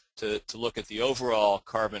potential to look at the overall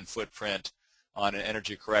carbon footprint on an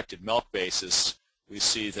energy-corrected milk basis, we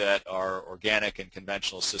see that our organic and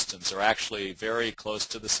conventional systems are actually very close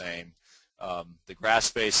to the same. The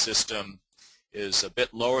grass-based system is a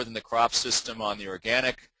bit lower than the crop system on the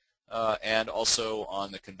organic and also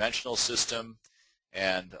on the conventional system,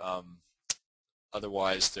 and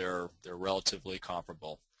otherwise they're relatively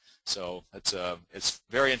comparable. So it's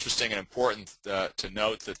very interesting and important to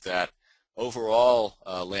note that overall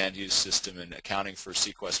land use system in accounting for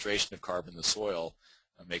sequestration of carbon in the soil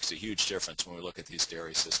makes a huge difference when we look at these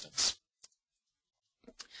dairy systems.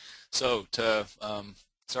 So to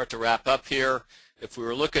start to wrap up here, if we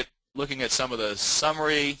were looking at some of the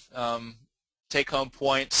summary take-home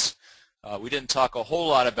points, we didn't talk a whole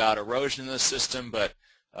lot about erosion in the system, but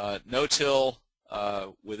no-till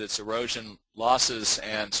with its erosion losses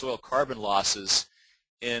and soil carbon losses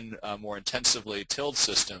in more intensively tilled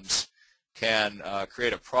systems can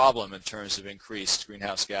create a problem in terms of increased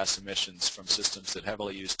greenhouse gas emissions from systems that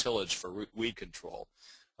heavily use tillage for weed control.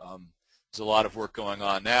 There's a lot of work going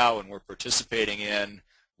on now, and we're participating in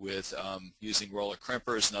with using roller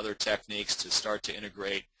crimpers and other techniques to start to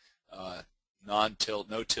integrate non-till,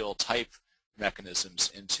 no-till type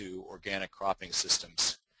mechanisms into organic cropping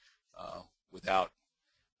systems without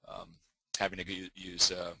having to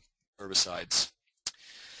use herbicides.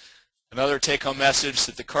 Another take-home message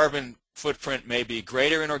that the carbon footprint may be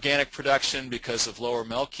greater in organic production because of lower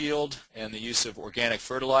milk yield and the use of organic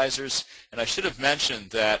fertilizers. And I should have mentioned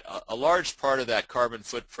that a large part of that carbon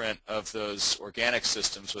footprint of those organic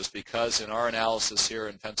systems was because in our analysis here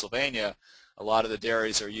in Pennsylvania, a lot of the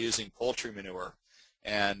dairies are using poultry manure.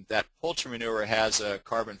 And that poultry manure has a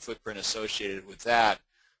carbon footprint associated with that.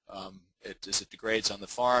 As it degrades on the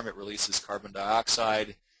farm, it releases carbon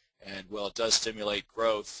dioxide, and while it does stimulate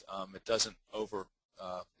growth, it doesn't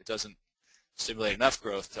stimulate enough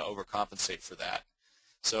growth to overcompensate for that.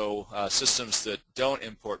 So systems that don't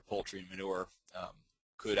import poultry manure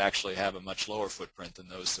could actually have a much lower footprint than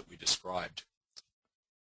those that we described.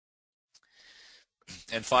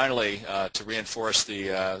 And finally, to reinforce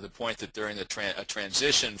the point that during the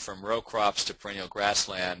transition from row crops to perennial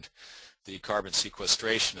grassland, the carbon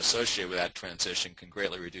sequestration associated with that transition can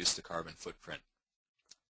greatly reduce the carbon footprint.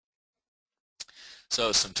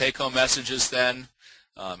 So some take-home messages then.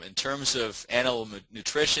 In terms of animal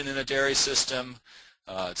nutrition in a dairy system,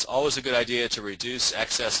 it's always a good idea to reduce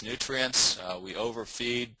excess nutrients. We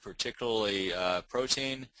overfeed, particularly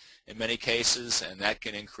protein in many cases, and that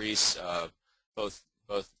can increase both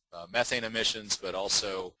methane emissions, but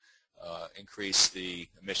also increase the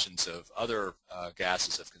emissions of other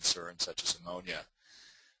gases of concern, such as ammonia.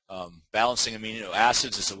 Balancing amino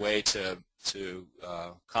acids is a way to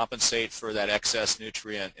compensate for that excess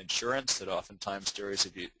nutrient insurance that oftentimes dairies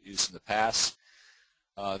have used in the past.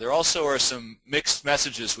 There also are some mixed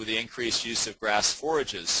messages with the increased use of grass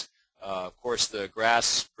forages. Of course, the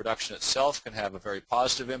grass production itself can have a very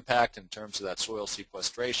positive impact in terms of that soil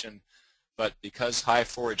sequestration, but because high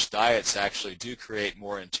forage diets actually do create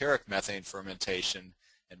more enteric methane fermentation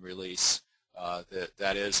and release,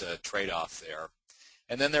 that is a trade-off there.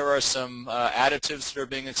 And then there are some additives that are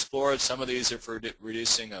being explored. Some of these are for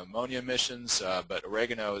reducing ammonia emissions, but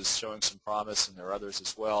oregano is showing some promise, and there are others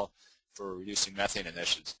as well for reducing methane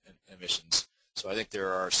emissions. So I think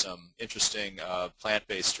there are some interesting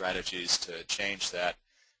plant-based strategies to change that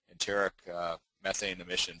enteric methane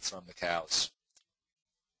emission from the cows.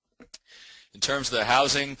 In terms of the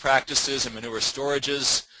housing practices and manure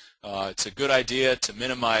storages, it's a good idea to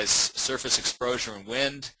minimize surface exposure and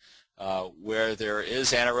wind. Where there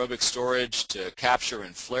is anaerobic storage, to capture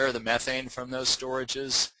and flare the methane from those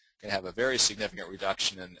storages can have a very significant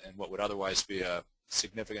reduction in what would otherwise be a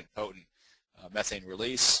significant potent methane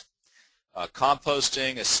release.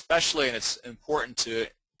 Composting especially, and it's important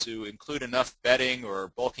to include enough bedding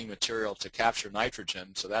or bulking material to capture nitrogen,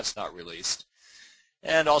 so that's not released.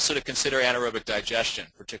 And also to consider anaerobic digestion,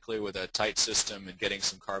 particularly with a tight system, and getting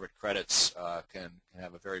some carbon credits can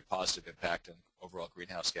have a very positive impact on overall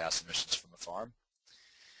greenhouse gas emissions from a farm.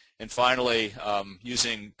 And finally,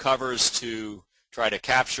 using covers to try to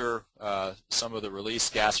capture some of the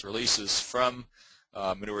gas releases from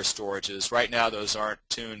manure storages. Right now those aren't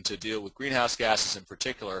tuned to deal with greenhouse gases in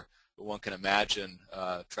particular, but one can imagine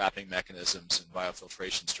trapping mechanisms and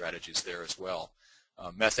biofiltration strategies there as well.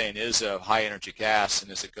 Methane is a high energy gas,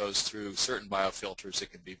 and as it goes through certain biofilters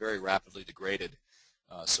it can be very rapidly degraded,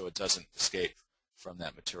 so it doesn't escape from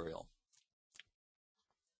that material.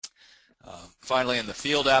 Finally, in the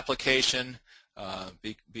field application,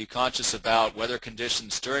 be conscious about weather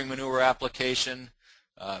conditions during manure application.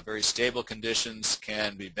 Very stable conditions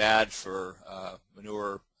can be bad for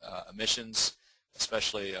manure emissions,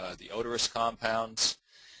 especially the odorous compounds.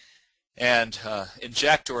 And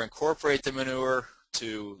inject or incorporate the manure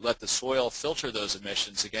to let the soil filter those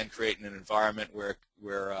emissions, again creating an environment where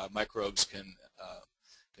microbes can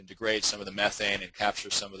degrade some of the methane and capture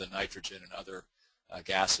some of the nitrogen and other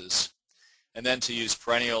gases. And then to use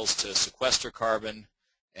perennials to sequester carbon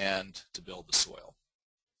and to build the soil.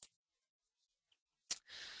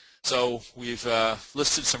 So we've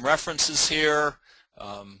listed some references here.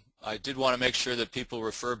 I did want to make sure that people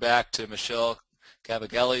refer back to Michelle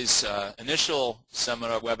Cavagelli's initial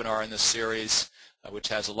seminar webinar in this series, which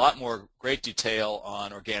has a lot more great detail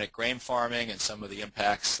on organic grain farming and some of the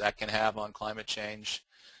impacts that can have on climate change.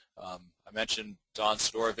 I mentioned Don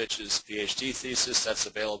Sidorovich's PhD thesis. That's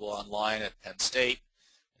available online at Penn State.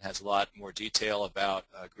 It has a lot more detail about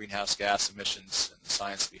greenhouse gas emissions and the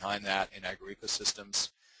science behind that in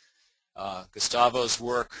agroecosystems. Gustavo's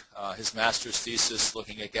work, his master's thesis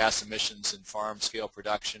looking at gas emissions in farm-scale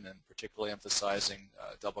production and particularly emphasizing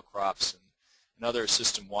double crops and other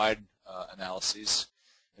system-wide analyses.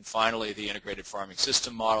 And finally, the integrated farming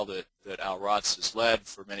system model that Al Rotz has led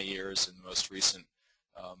for many years, and the most recent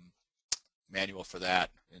manual for that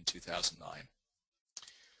in 2009.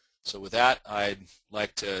 So with that, I'd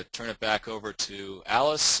like to turn it back over to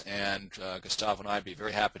Alice, and Gustavo and I would be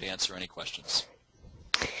very happy to answer any questions.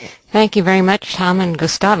 Thank you very much, Tom and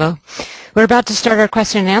Gustavo. We're about to start our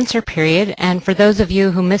question and answer period, and for those of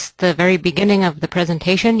you who missed the very beginning of the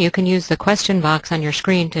presentation, you can use the question box on your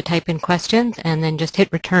screen to type in questions and then just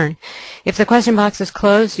hit return. If the question box is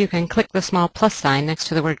closed, you can click the small plus sign next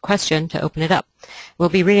to the word question to open it up. We'll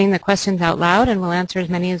be reading the questions out loud, and we'll answer as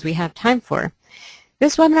many as we have time for.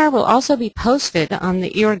 This webinar will also be posted on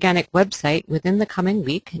the eOrganic website within the coming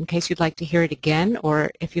week in case you'd like to hear it again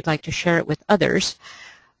or if you'd like to share it with others.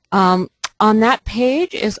 On that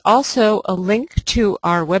page is also a link to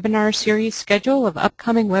our webinar series schedule of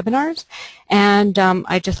upcoming webinars, and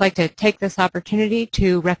I'd just like to take this opportunity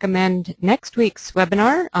to recommend next week's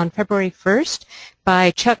webinar on February 1st by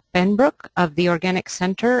Chuck Benbrook of the Organic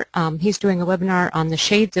Center. He's doing a webinar on the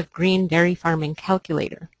Shades of Green Dairy Farming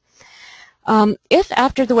Calculator. If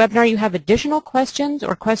after the webinar you have additional questions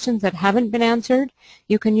or questions that haven't been answered,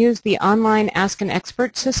 you can use the online Ask an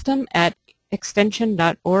Expert system at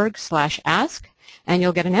extension.org/ask, and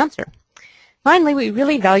you'll get an answer. Finally, we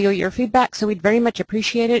really value your feedback, so we'd very much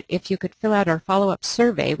appreciate it if you could fill out our follow-up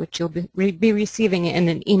survey, which you'll be receiving in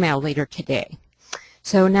an email later today.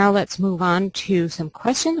 So now let's move on to some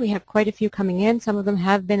questions. We have quite a few coming in. Some of them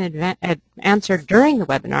have been answered during the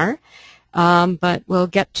webinar, but we'll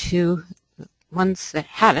get to ones that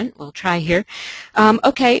haven't. We'll try here.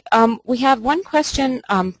 We have one question,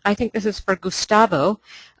 I think this is for Gustavo,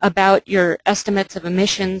 about your estimates of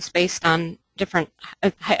emissions based on different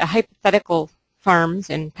hypothetical farms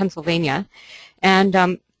in Pennsylvania.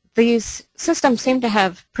 And these systems seem to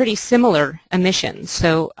have pretty similar emissions.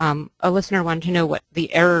 So a listener wanted to know what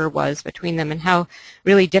the error was between them and how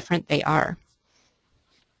really different they are.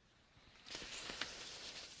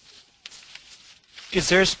 Is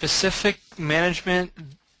there a specific management?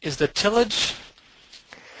 Is the tillage?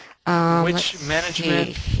 Which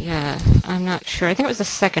management? See. Yeah, I'm not sure. I think it was the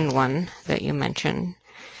second one that you mentioned.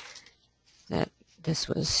 That this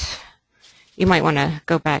was. You might want to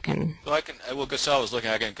go back and. Well, Gustavo was looking.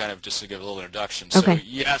 I can kind of just to give a little introduction. So okay.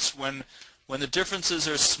 Yes, when the differences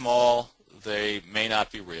are small, they may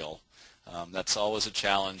not be real. That's always a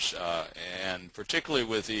challenge, and particularly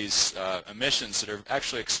with these emissions that are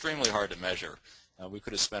actually extremely hard to measure. We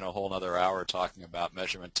could have spent a whole other hour talking about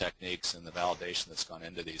measurement techniques and the validation that's gone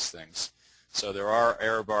into these things. So there are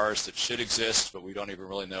error bars that should exist, but we don't even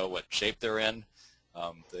really know what shape they're in.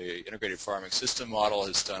 The integrated farming system model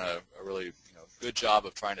has done a really good job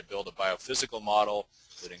of trying to build a biophysical model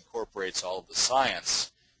that incorporates all of the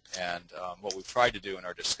science. And what we've tried to do in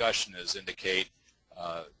our discussion is indicate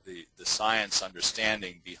the science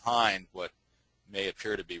understanding behind what may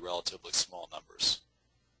appear to be relatively small numbers.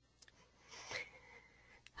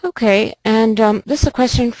 Okay, and this is a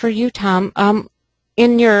question for you, Tom.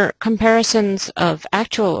 In your comparisons of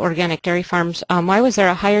actual organic dairy farms, why was there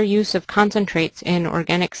a higher use of concentrates in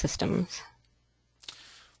organic systems?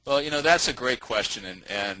 Well, that's a great question,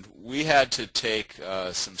 and we had to take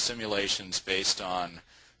some simulations based on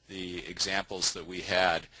the examples that we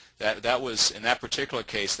had. That was, in that particular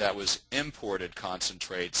case, that was imported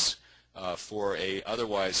concentrates for a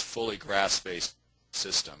otherwise fully grass-based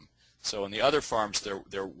system. So in the other farms,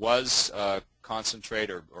 there was concentrate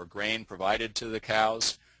or grain provided to the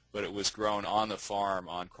cows, but it was grown on the farm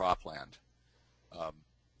on cropland.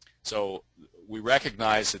 So we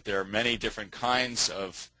recognize that there are many different kinds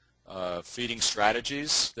of feeding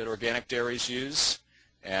strategies that organic dairies use,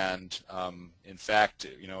 and in fact,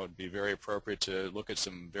 it would be very appropriate to look at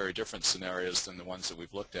some very different scenarios than the ones that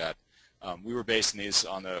we've looked at. We were basing these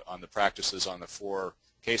on the practices on the 4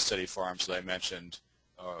 case study farms that I mentioned,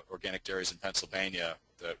 organic dairies in Pennsylvania,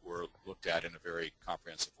 that were looked at in a very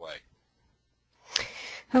comprehensive way.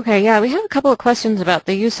 Okay, yeah, we have a couple of questions about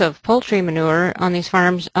the use of poultry manure on these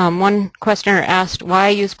farms. One questioner asked, why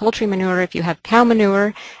use poultry manure if you have cow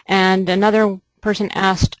manure? And another person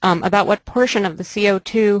asked about what portion of the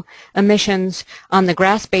CO2 emissions on the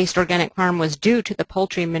grass-based organic farm was due to the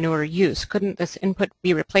poultry manure use. Couldn't this input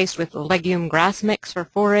be replaced with a legume grass mix for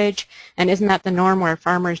forage? And isn't that the norm where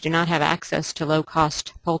farmers do not have access to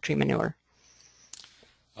low-cost poultry manure?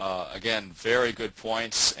 Again, very good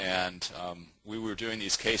points, and we were doing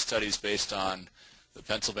these case studies based on the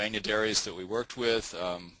Pennsylvania dairies that we worked with.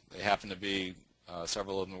 They happened to be,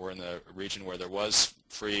 several of them were in the region where there was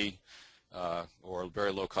free or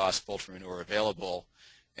very low-cost poultry manure available,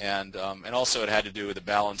 and also it had to do with the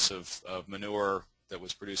balance of manure that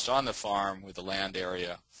was produced on the farm with the land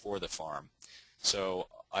area for the farm. So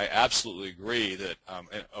I absolutely agree that,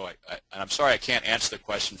 and I'm sorry I can't answer the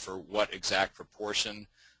question for what exact proportion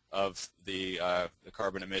of the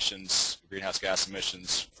carbon emissions, greenhouse gas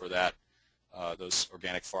emissions for those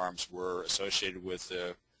organic farms were associated with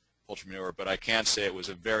the poultry manure, but I can say it was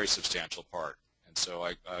a very substantial part. And so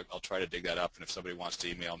I'll try to dig that up, and if somebody wants to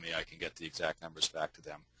email me, I can get the exact numbers back to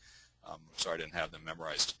them. Sorry I didn't have them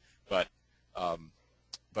memorized. But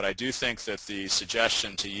I do think that the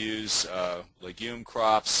suggestion to use legume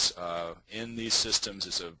crops in these systems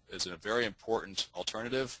is a very important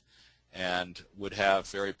alternative, and would have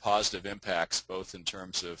very positive impacts both in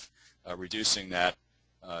terms of reducing that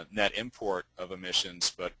net import of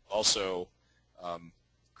emissions, but also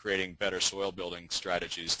creating better soil building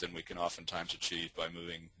strategies than we can oftentimes achieve by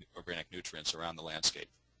moving organic nutrients around the landscape.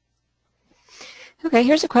 Okay,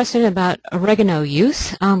 here's a question about oregano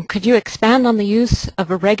use. Could you expand on the use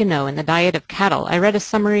of oregano in the diet of cattle? I read a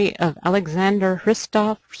summary of Alexander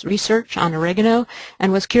Hristoff's research on oregano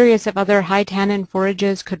and was curious if other high tannin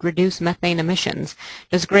forages could reduce methane emissions.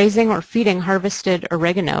 Does grazing or feeding harvested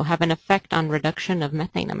oregano have an effect on reduction of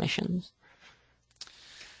methane emissions?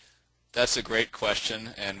 That's a great question,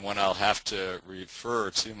 and one I'll have to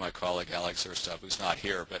refer to my colleague Alex Hristoff, who's not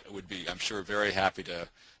here, but would be, I'm sure, very happy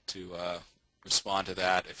to respond to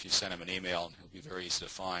that if you send him an email, and he'll be very easy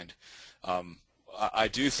to find. I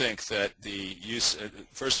do think that the use,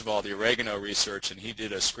 first of all, the oregano research, and he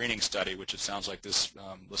did a screening study, which it sounds like this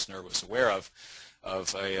listener was aware of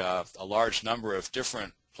a large number of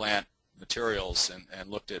different plant materials,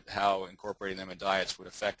 and looked at how incorporating them in diets would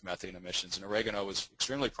affect methane emissions. And oregano was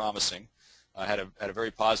extremely promising, had a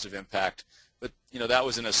very positive impact, but that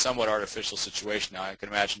was in a somewhat artificial situation. Now I can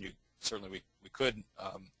imagine we could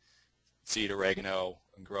feed oregano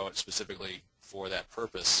and grow it specifically for that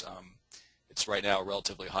purpose. It's right now a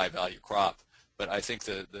relatively high value crop, but I think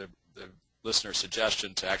the listener's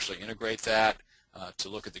suggestion to actually integrate that, to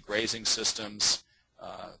look at the grazing systems,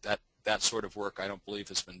 that sort of work I don't believe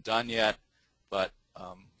has been done yet, but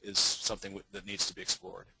is something that needs to be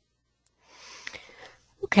explored.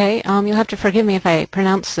 Okay, you'll have to forgive me if I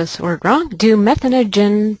pronounce this word wrong. Do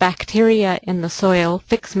methanogen bacteria in the soil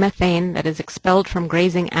fix methane that is expelled from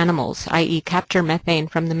grazing animals, i.e. capture methane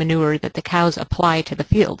from the manure that the cows apply to the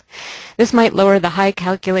field? This might lower the high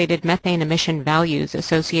calculated methane emission values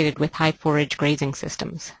associated with high forage grazing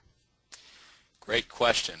systems. Great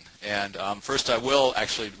question. And first I will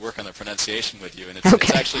actually work on the pronunciation with you, and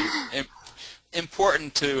it's actually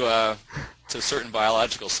important to certain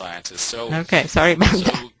biological scientists. So, okay, sorry about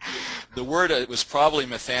that. The word was probably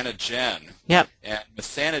methanogen. Yep. And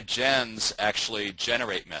methanogens actually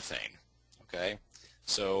generate methane. Okay.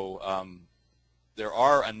 So there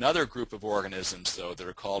are another group of organisms, though, that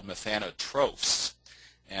are called methanotrophs,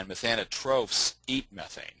 and methanotrophs eat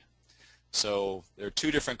methane. So there are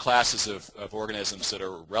two different classes of organisms that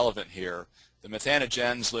are relevant here. The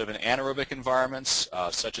methanogens live in anaerobic environments,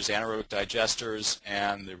 such as anaerobic digesters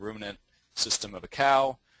and the ruminant system of a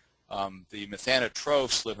cow. The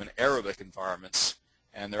methanotrophs live in aerobic environments,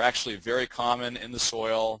 And they're actually very common in the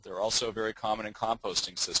soil. They're also very common in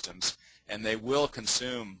composting systems, and they will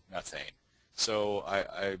consume methane. So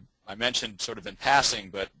I mentioned sort of in passing,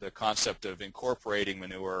 but the concept of incorporating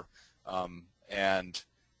manure, and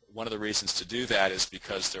one of the reasons to do that is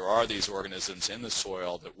because there are these organisms in the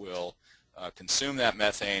soil that will consume that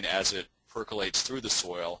methane as it percolates through the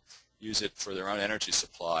soil, use it for their own energy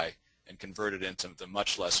supply, and convert it into the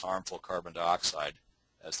much less harmful carbon dioxide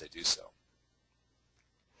as they do so.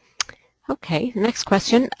 Okay, next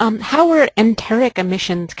question. How were enteric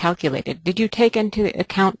emissions calculated? Did you take into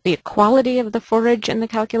account the quality of the forage in the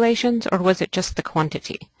calculations, or was it just the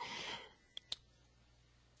quantity?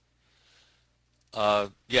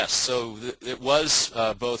 Yes, so it was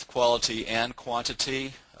both quality and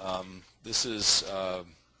quantity. This is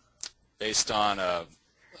based on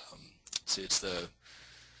see, it's the,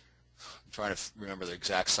 I'm trying to remember the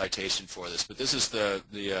exact citation for this, but this is the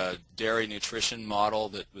dairy nutrition model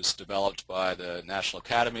that was developed by the National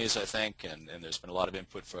Academies, I think, and there's been a lot of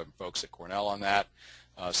input from folks at Cornell on that.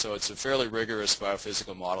 So it's a fairly rigorous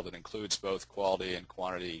biophysical model that includes both quality and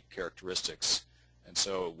quantity characteristics. And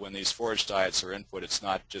so when these forage diets are input, it's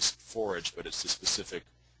not just forage, but it's the specific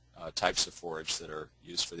types of forage that are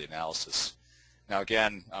used for the analysis. Now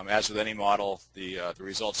again, as with any model, the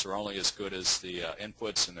results are only as good as the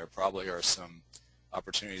inputs, and there probably are some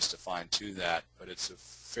opportunities to fine-tune that, but it's a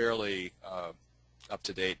fairly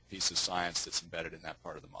up-to-date piece of science that's embedded in that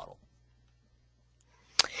part of the model.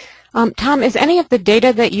 Tom, is any of the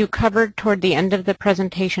data that you covered toward the end of the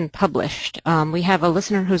presentation published? We have a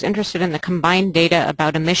listener who's interested in the combined data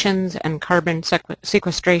about emissions and carbon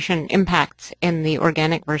sequestration impacts in the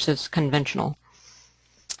organic versus conventional.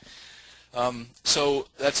 So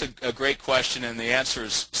that's a great question, and the answer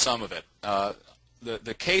is some of it.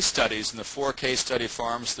 The case studies and the 4 case study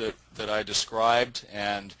farms that I described,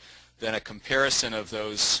 and then a comparison of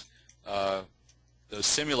those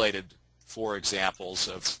simulated 4 examples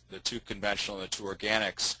of the 2 conventional and the 2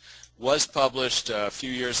 organics, was published a few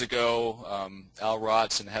years ago. Al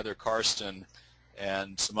Rotz and Heather Karsten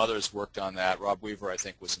and some others worked on that. Rob Weaver, I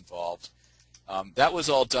think, was involved. That was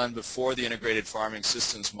all done before the integrated farming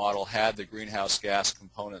systems model had the greenhouse gas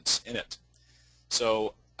components in it.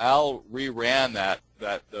 So Al reran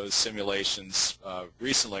those simulations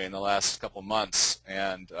recently in the last couple months,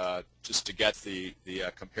 and just to get the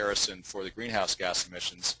comparison for the greenhouse gas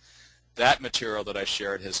emissions. That material that I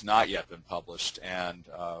shared has not yet been published, and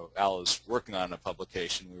Al is working on a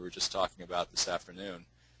publication we were just talking about this afternoon.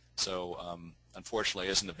 So unfortunately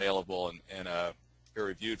isn't available in a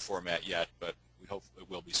peer-reviewed format yet, but we hope it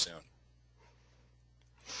will be soon.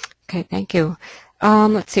 Okay, thank you.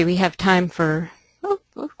 Let's see, we have time for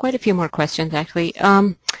quite a few more questions, actually.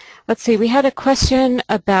 Let's see, we had a question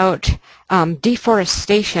about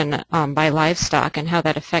deforestation by livestock and how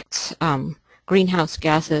that affects greenhouse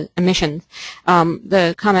gas emissions.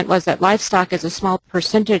 The comment was that livestock is a small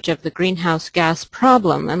percentage of the greenhouse gas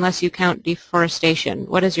problem unless you count deforestation.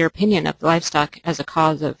 What is your opinion of livestock as a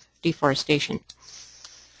cause of deforestation?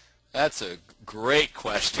 That's a great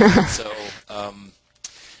question. So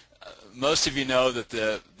most of you know that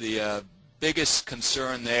the biggest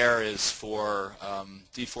concern there is for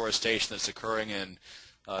deforestation that's occurring in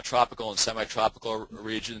tropical and semi-tropical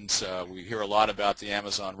regions. We hear a lot about the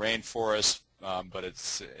Amazon rainforest, but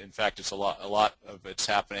in fact it's a lot of it's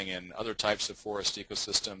happening in other types of forest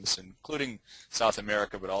ecosystems, including South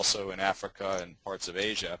America, but also in Africa and parts of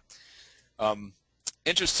Asia.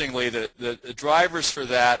 Interestingly, the drivers for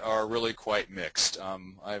that are really quite mixed.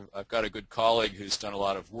 I've got a good colleague who's done a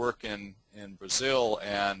lot of work in Brazil,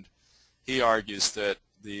 and he argues that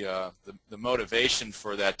the motivation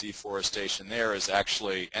for that deforestation there is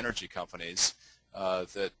actually energy companies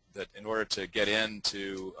that in order to get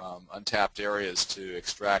into untapped areas to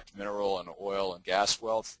extract mineral and oil and gas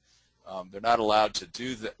wealth, they're not allowed to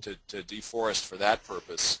do that, to deforest for that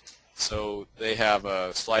purpose. So they have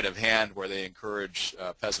a sleight of hand where they encourage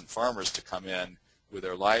peasant farmers to come in with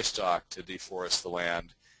their livestock to deforest the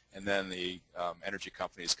land, and then the energy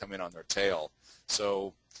companies come in on their tail.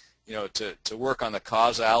 So, you know, to work on the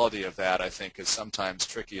causality of that, I think, is sometimes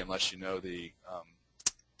tricky unless you know the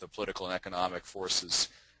political and economic forces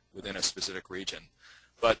within a specific region.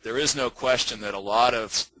 But there is no question that a lot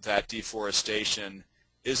of that deforestation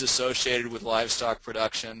is associated with livestock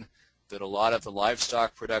production, that a lot of the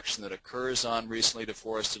livestock production that occurs on recently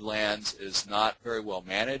deforested lands is not very well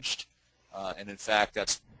managed, and in fact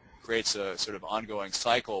that creates a sort of ongoing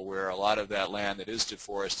cycle where a lot of that land that is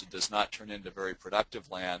deforested does not turn into very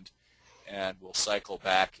productive land and will cycle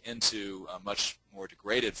back into a much more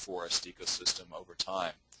degraded forest ecosystem over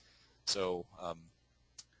time. So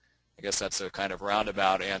I guess that's a kind of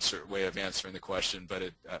roundabout way of answering the question, but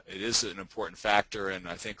it is an important factor, and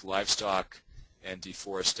I think livestock and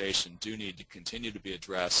deforestation do need to continue to be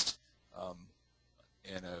addressed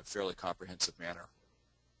in a fairly comprehensive manner.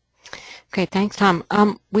 Okay, thanks, Tom.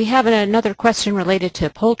 We have another question related to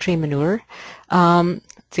poultry manure.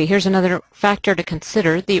 See, here's another factor to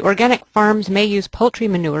consider. The organic farms may use poultry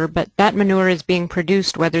manure, but that manure is being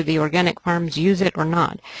produced whether the organic farms use it or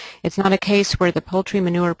not. It's not a case where the poultry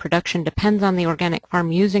manure production depends on the organic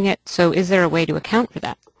farm using it, so is there a way to account for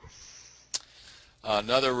that?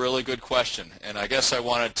 Another really good question, and I guess I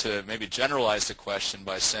wanted to maybe generalize the question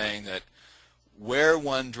by saying that where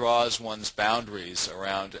one draws one's boundaries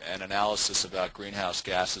around an analysis about greenhouse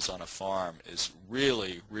gases on a farm is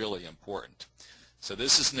really, really important. So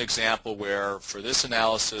this is an example where, for this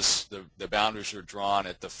analysis, the boundaries are drawn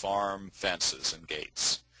at the farm fences and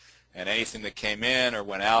gates. And anything that came in or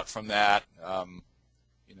went out from that,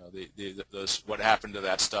 you know, what happened to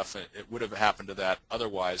that stuff, it would have happened to that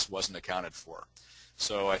otherwise wasn't accounted for.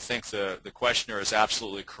 So I think the questioner is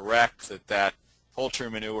absolutely correct that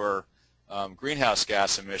poultry manure greenhouse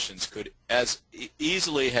gas emissions could as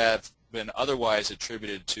easily have been otherwise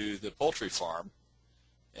attributed to the poultry farm,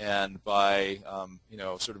 and by you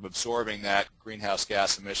know, sort of absorbing that greenhouse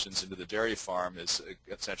gas emissions into the dairy farm is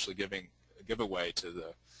essentially giving a giveaway to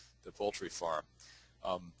the poultry farm.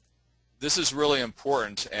 This is really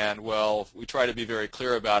important, and well, we try to be very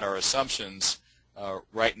clear about our assumptions.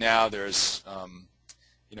 Right now there's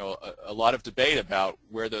you know, a lot of debate about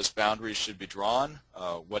where those boundaries should be drawn,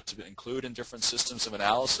 what to include in different systems of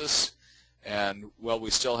analysis, and while we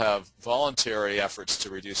still have voluntary efforts to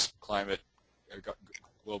reduce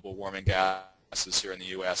global warming gases here in the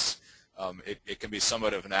U.S., it can be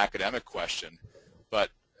somewhat of an academic question. But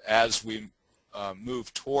as we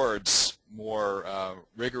move towards more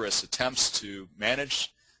rigorous attempts to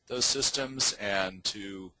manage those systems and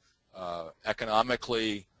to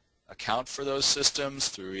economically account for those systems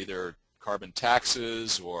through either carbon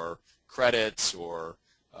taxes or credits or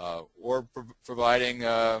providing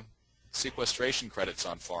sequestration credits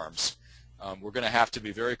on farms, we're going to have to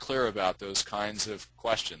be very clear about those kinds of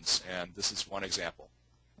questions, and this is one example.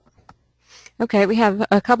 Okay, we have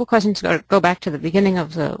a couple questions to go back to the beginning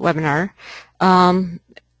of the webinar. When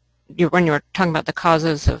you were talking about the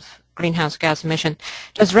causes of greenhouse gas emission,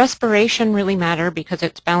 does respiration really matter because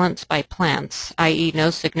it's balanced by plants, i.e. no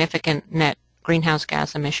significant net greenhouse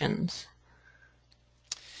gas emissions?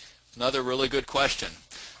 Another really good question.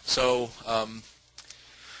 So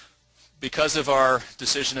because of our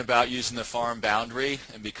decision about using the farm boundary,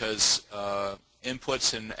 and because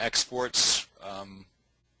inputs and exports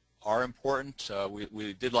are important,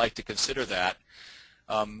 we did like to consider that.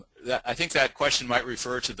 I think that question might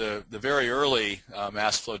refer to the very early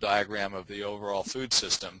mass flow diagram of the overall food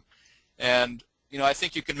system. And you know, I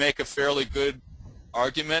think you can make a fairly good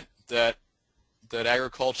argument that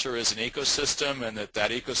agriculture is an ecosystem, and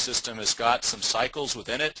that ecosystem has got some cycles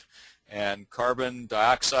within it, and carbon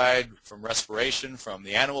dioxide from respiration from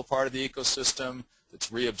the animal part of the ecosystem that's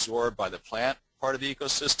reabsorbed by the plant part of the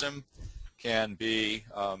ecosystem can be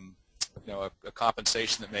you know, a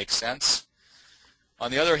compensation that makes sense. On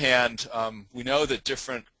the other hand, we know that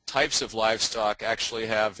different types of livestock actually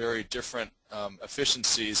have very different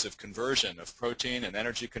efficiencies of conversion of protein and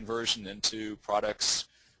energy conversion into products,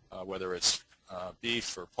 whether it's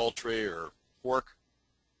beef or poultry or pork.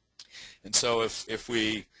 And so if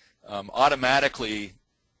we automatically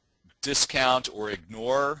discount or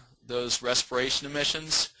ignore those respiration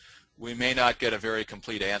emissions, we may not get a very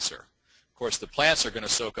complete answer. Of course, the plants are going to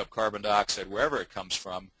soak up carbon dioxide wherever it comes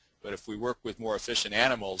from, but if we work with more efficient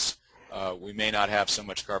animals, we may not have so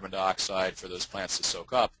much carbon dioxide for those plants to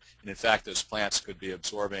soak up. And in fact, those plants could be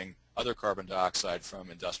absorbing other carbon dioxide from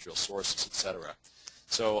industrial sources, etc.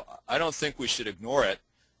 So I don't think we should ignore it.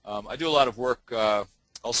 I do a lot of work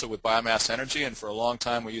also with biomass energy, and for a long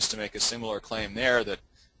time we used to make a similar claim there that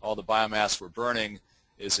all the biomass we're burning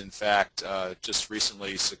is in fact just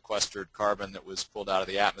recently sequestered carbon that was pulled out of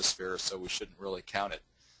the atmosphere, so we shouldn't really count it.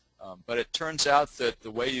 But it turns out that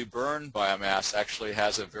the way you burn biomass actually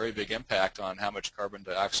has a very big impact on how much carbon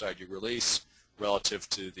dioxide you release relative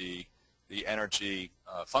to the energy,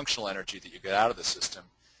 functional energy that you get out of the system.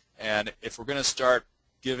 And if we're going to start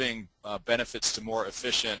giving benefits to more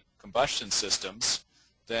efficient combustion systems,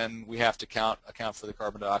 then we have to account for the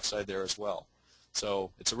carbon dioxide there as well.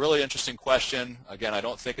 So it's a really interesting question. Again, I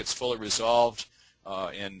don't think it's fully resolved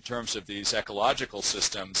in terms of these ecological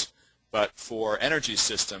systems, but for energy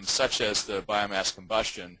systems such as the biomass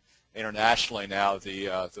combustion, internationally now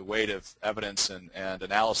the weight of evidence and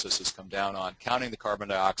analysis has come down on counting the carbon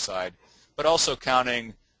dioxide, but also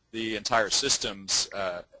counting the entire system's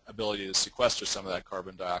ability to sequester some of that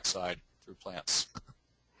carbon dioxide through plants.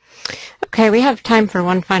 Okay, we have time for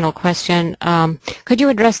one final question. Could you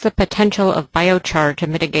address the potential of biochar to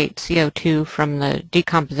mitigate CO2 from the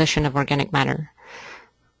decomposition of organic matter?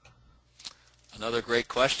 Another great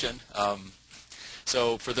question.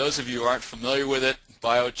 So for those of you who aren't familiar with it,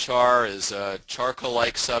 biochar is a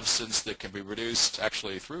charcoal-like substance that can be produced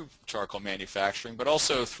actually through charcoal manufacturing, but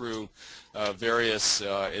also through various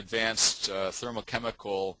advanced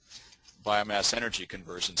thermochemical biomass energy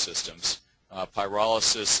conversion systems.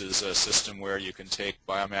 Pyrolysis is a system where you can take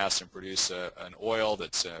biomass and produce an oil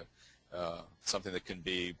that's something that can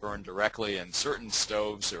be burned directly in certain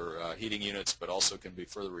stoves or heating units, but also can be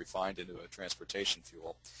further refined into a transportation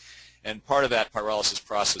fuel. And part of that pyrolysis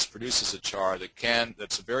process produces a char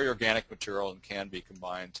that's a very organic material and can be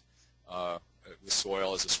combined with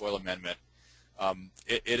soil as a soil amendment.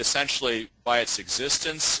 It essentially, by its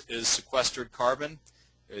existence, is sequestered carbon.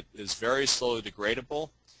 It is very slowly degradable.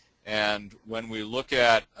 And when we look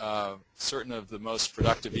at certain of the most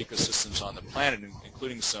productive ecosystems on the planet,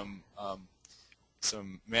 including some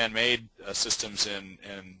man-made systems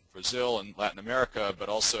in Brazil and Latin America, but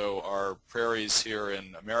also our prairies here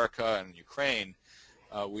in America and Ukraine,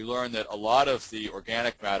 we learn that a lot of the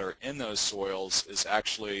organic matter in those soils is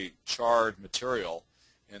actually charred material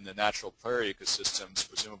in the natural prairie ecosystems,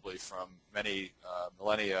 presumably from many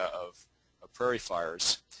millennia of prairie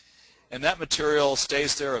fires. And that material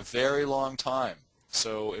stays there a very long time.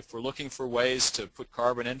 So if we're looking for ways to put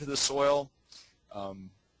carbon into the soil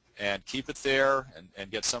and keep it there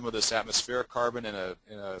and get some of this atmospheric carbon in a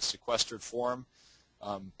sequestered form,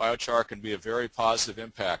 biochar can be a very positive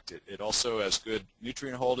impact. It also has good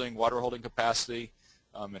nutrient holding, water holding capacity.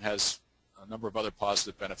 It has a number of other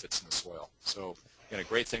positive benefits in the soil. So again, a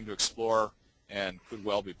great thing to explore and could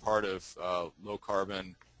well be part of low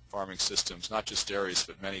carbon farming systems, not just dairies,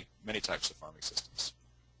 but many types of farming systems.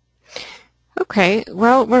 Okay,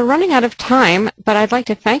 well, we're running out of time, but I'd like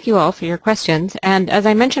to thank you all for your questions. And as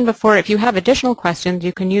I mentioned before, if you have additional questions,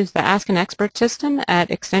 you can use the Ask an Expert system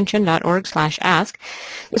at extension.org/ask.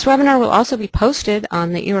 This webinar will also be posted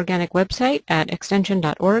on the eOrganic website at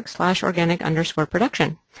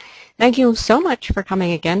extension.org/organic_production. Thank you so much for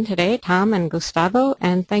coming again today, Tom and Gustavo,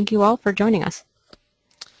 and thank you all for joining us.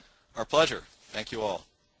 Our pleasure. Thank you all.